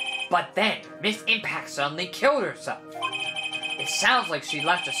 But then, Miss Impact suddenly killed herself. It sounds like she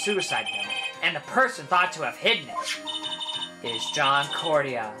left a suicide note, and the person thought to have hidden it is John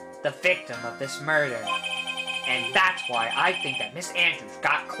Cordia, the victim of this murder. And that's why I think that Miss Andrews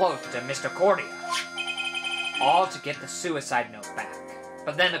got close to Mr. Cordia. All to get the suicide note back.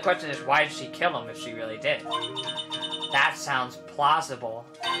 But then the question is, why did she kill him if she really did? That sounds plausible.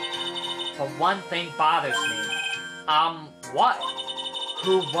 But one thing bothers me. What?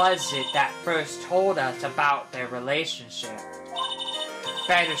 Who was it that first told us about their relationship?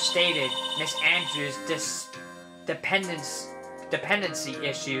 Better stated, Miss Andrews' dependency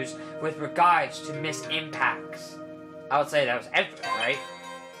issues with regards to Miss Impacts. I would say that was Edgeworth, right?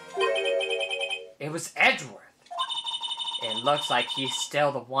 It was Edgeworth. It looks like he's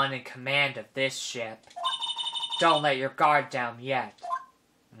still the one in command of this ship. Don't let your guard down yet.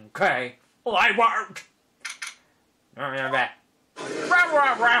 Okay. Well, I won't. Oh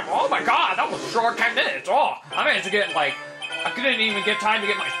my god, that was a short 10 minutes. Oh, I managed to get, I couldn't even get time to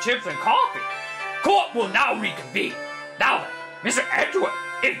get my chips and coffee. Court will now reconvene. Now then, Mr. Edgeworth,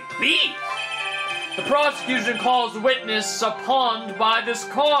 if you please. The prosecution calls the witness subpoenaed by this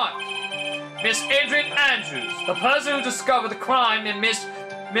court. Miss Adrian Andrews, the person who discovered the crime in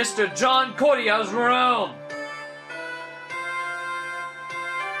Mr. John Cordia's room.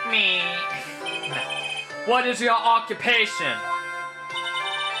 Me. What is your occupation?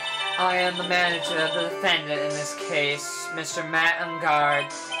 I am the manager of the defendant in this case, Mr. Matt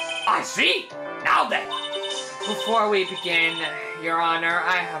Ungard. I see. Now then. Before we begin, Your Honor,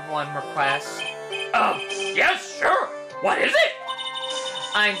 I have one request. Yes, sure. What is it?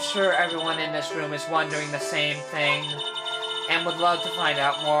 I'm sure everyone in this room is wondering the same thing, and would love to find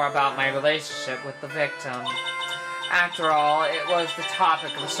out more about my relationship with the victim. After all, it was the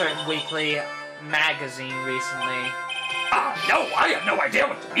topic of a certain weekly magazine recently. No, I have no idea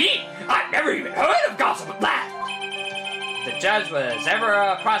what you mean. I've never even heard of Gossip Lab. the judge was ever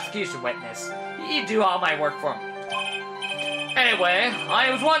a prosecution witness, he'd do all my work for me. Anyway, I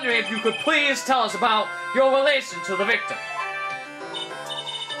was wondering if you could please tell us about your relation to the victim.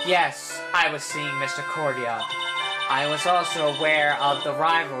 Yes, I was seeing Mr. Cordia. I was also aware of the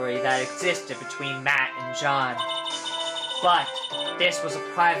rivalry that existed between Matt and John. But this was a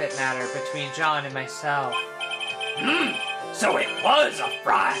private matter between John and myself. So it was a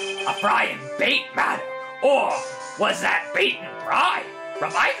fry and bait matter. Or was that bait and fry?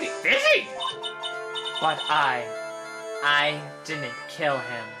 Remind me, busy. But I didn't kill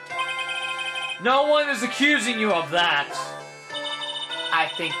him. No one is accusing you of that. I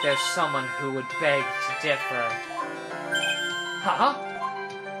think there's someone who would beg to differ. Huh?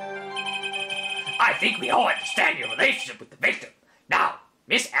 I think we all understand your relationship with the victim. Now,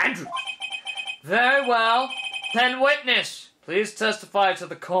 Miss Andrews. Very well. Then witness, please testify to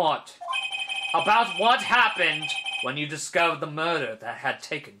the court about what happened when you discovered the murder that had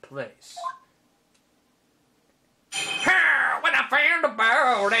taken place. When I found the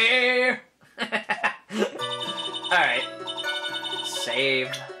body. Alright. Save.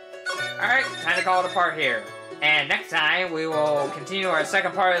 Alright, time to call it apart here. And next time, we will continue our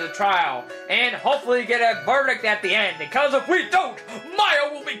second part of the trial, and hopefully get a verdict at the end, because if we don't, Maya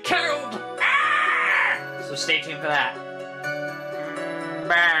will be killed! Ah! So stay tuned for that.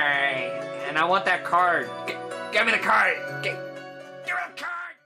 Bye. And I want that card. Give me the card.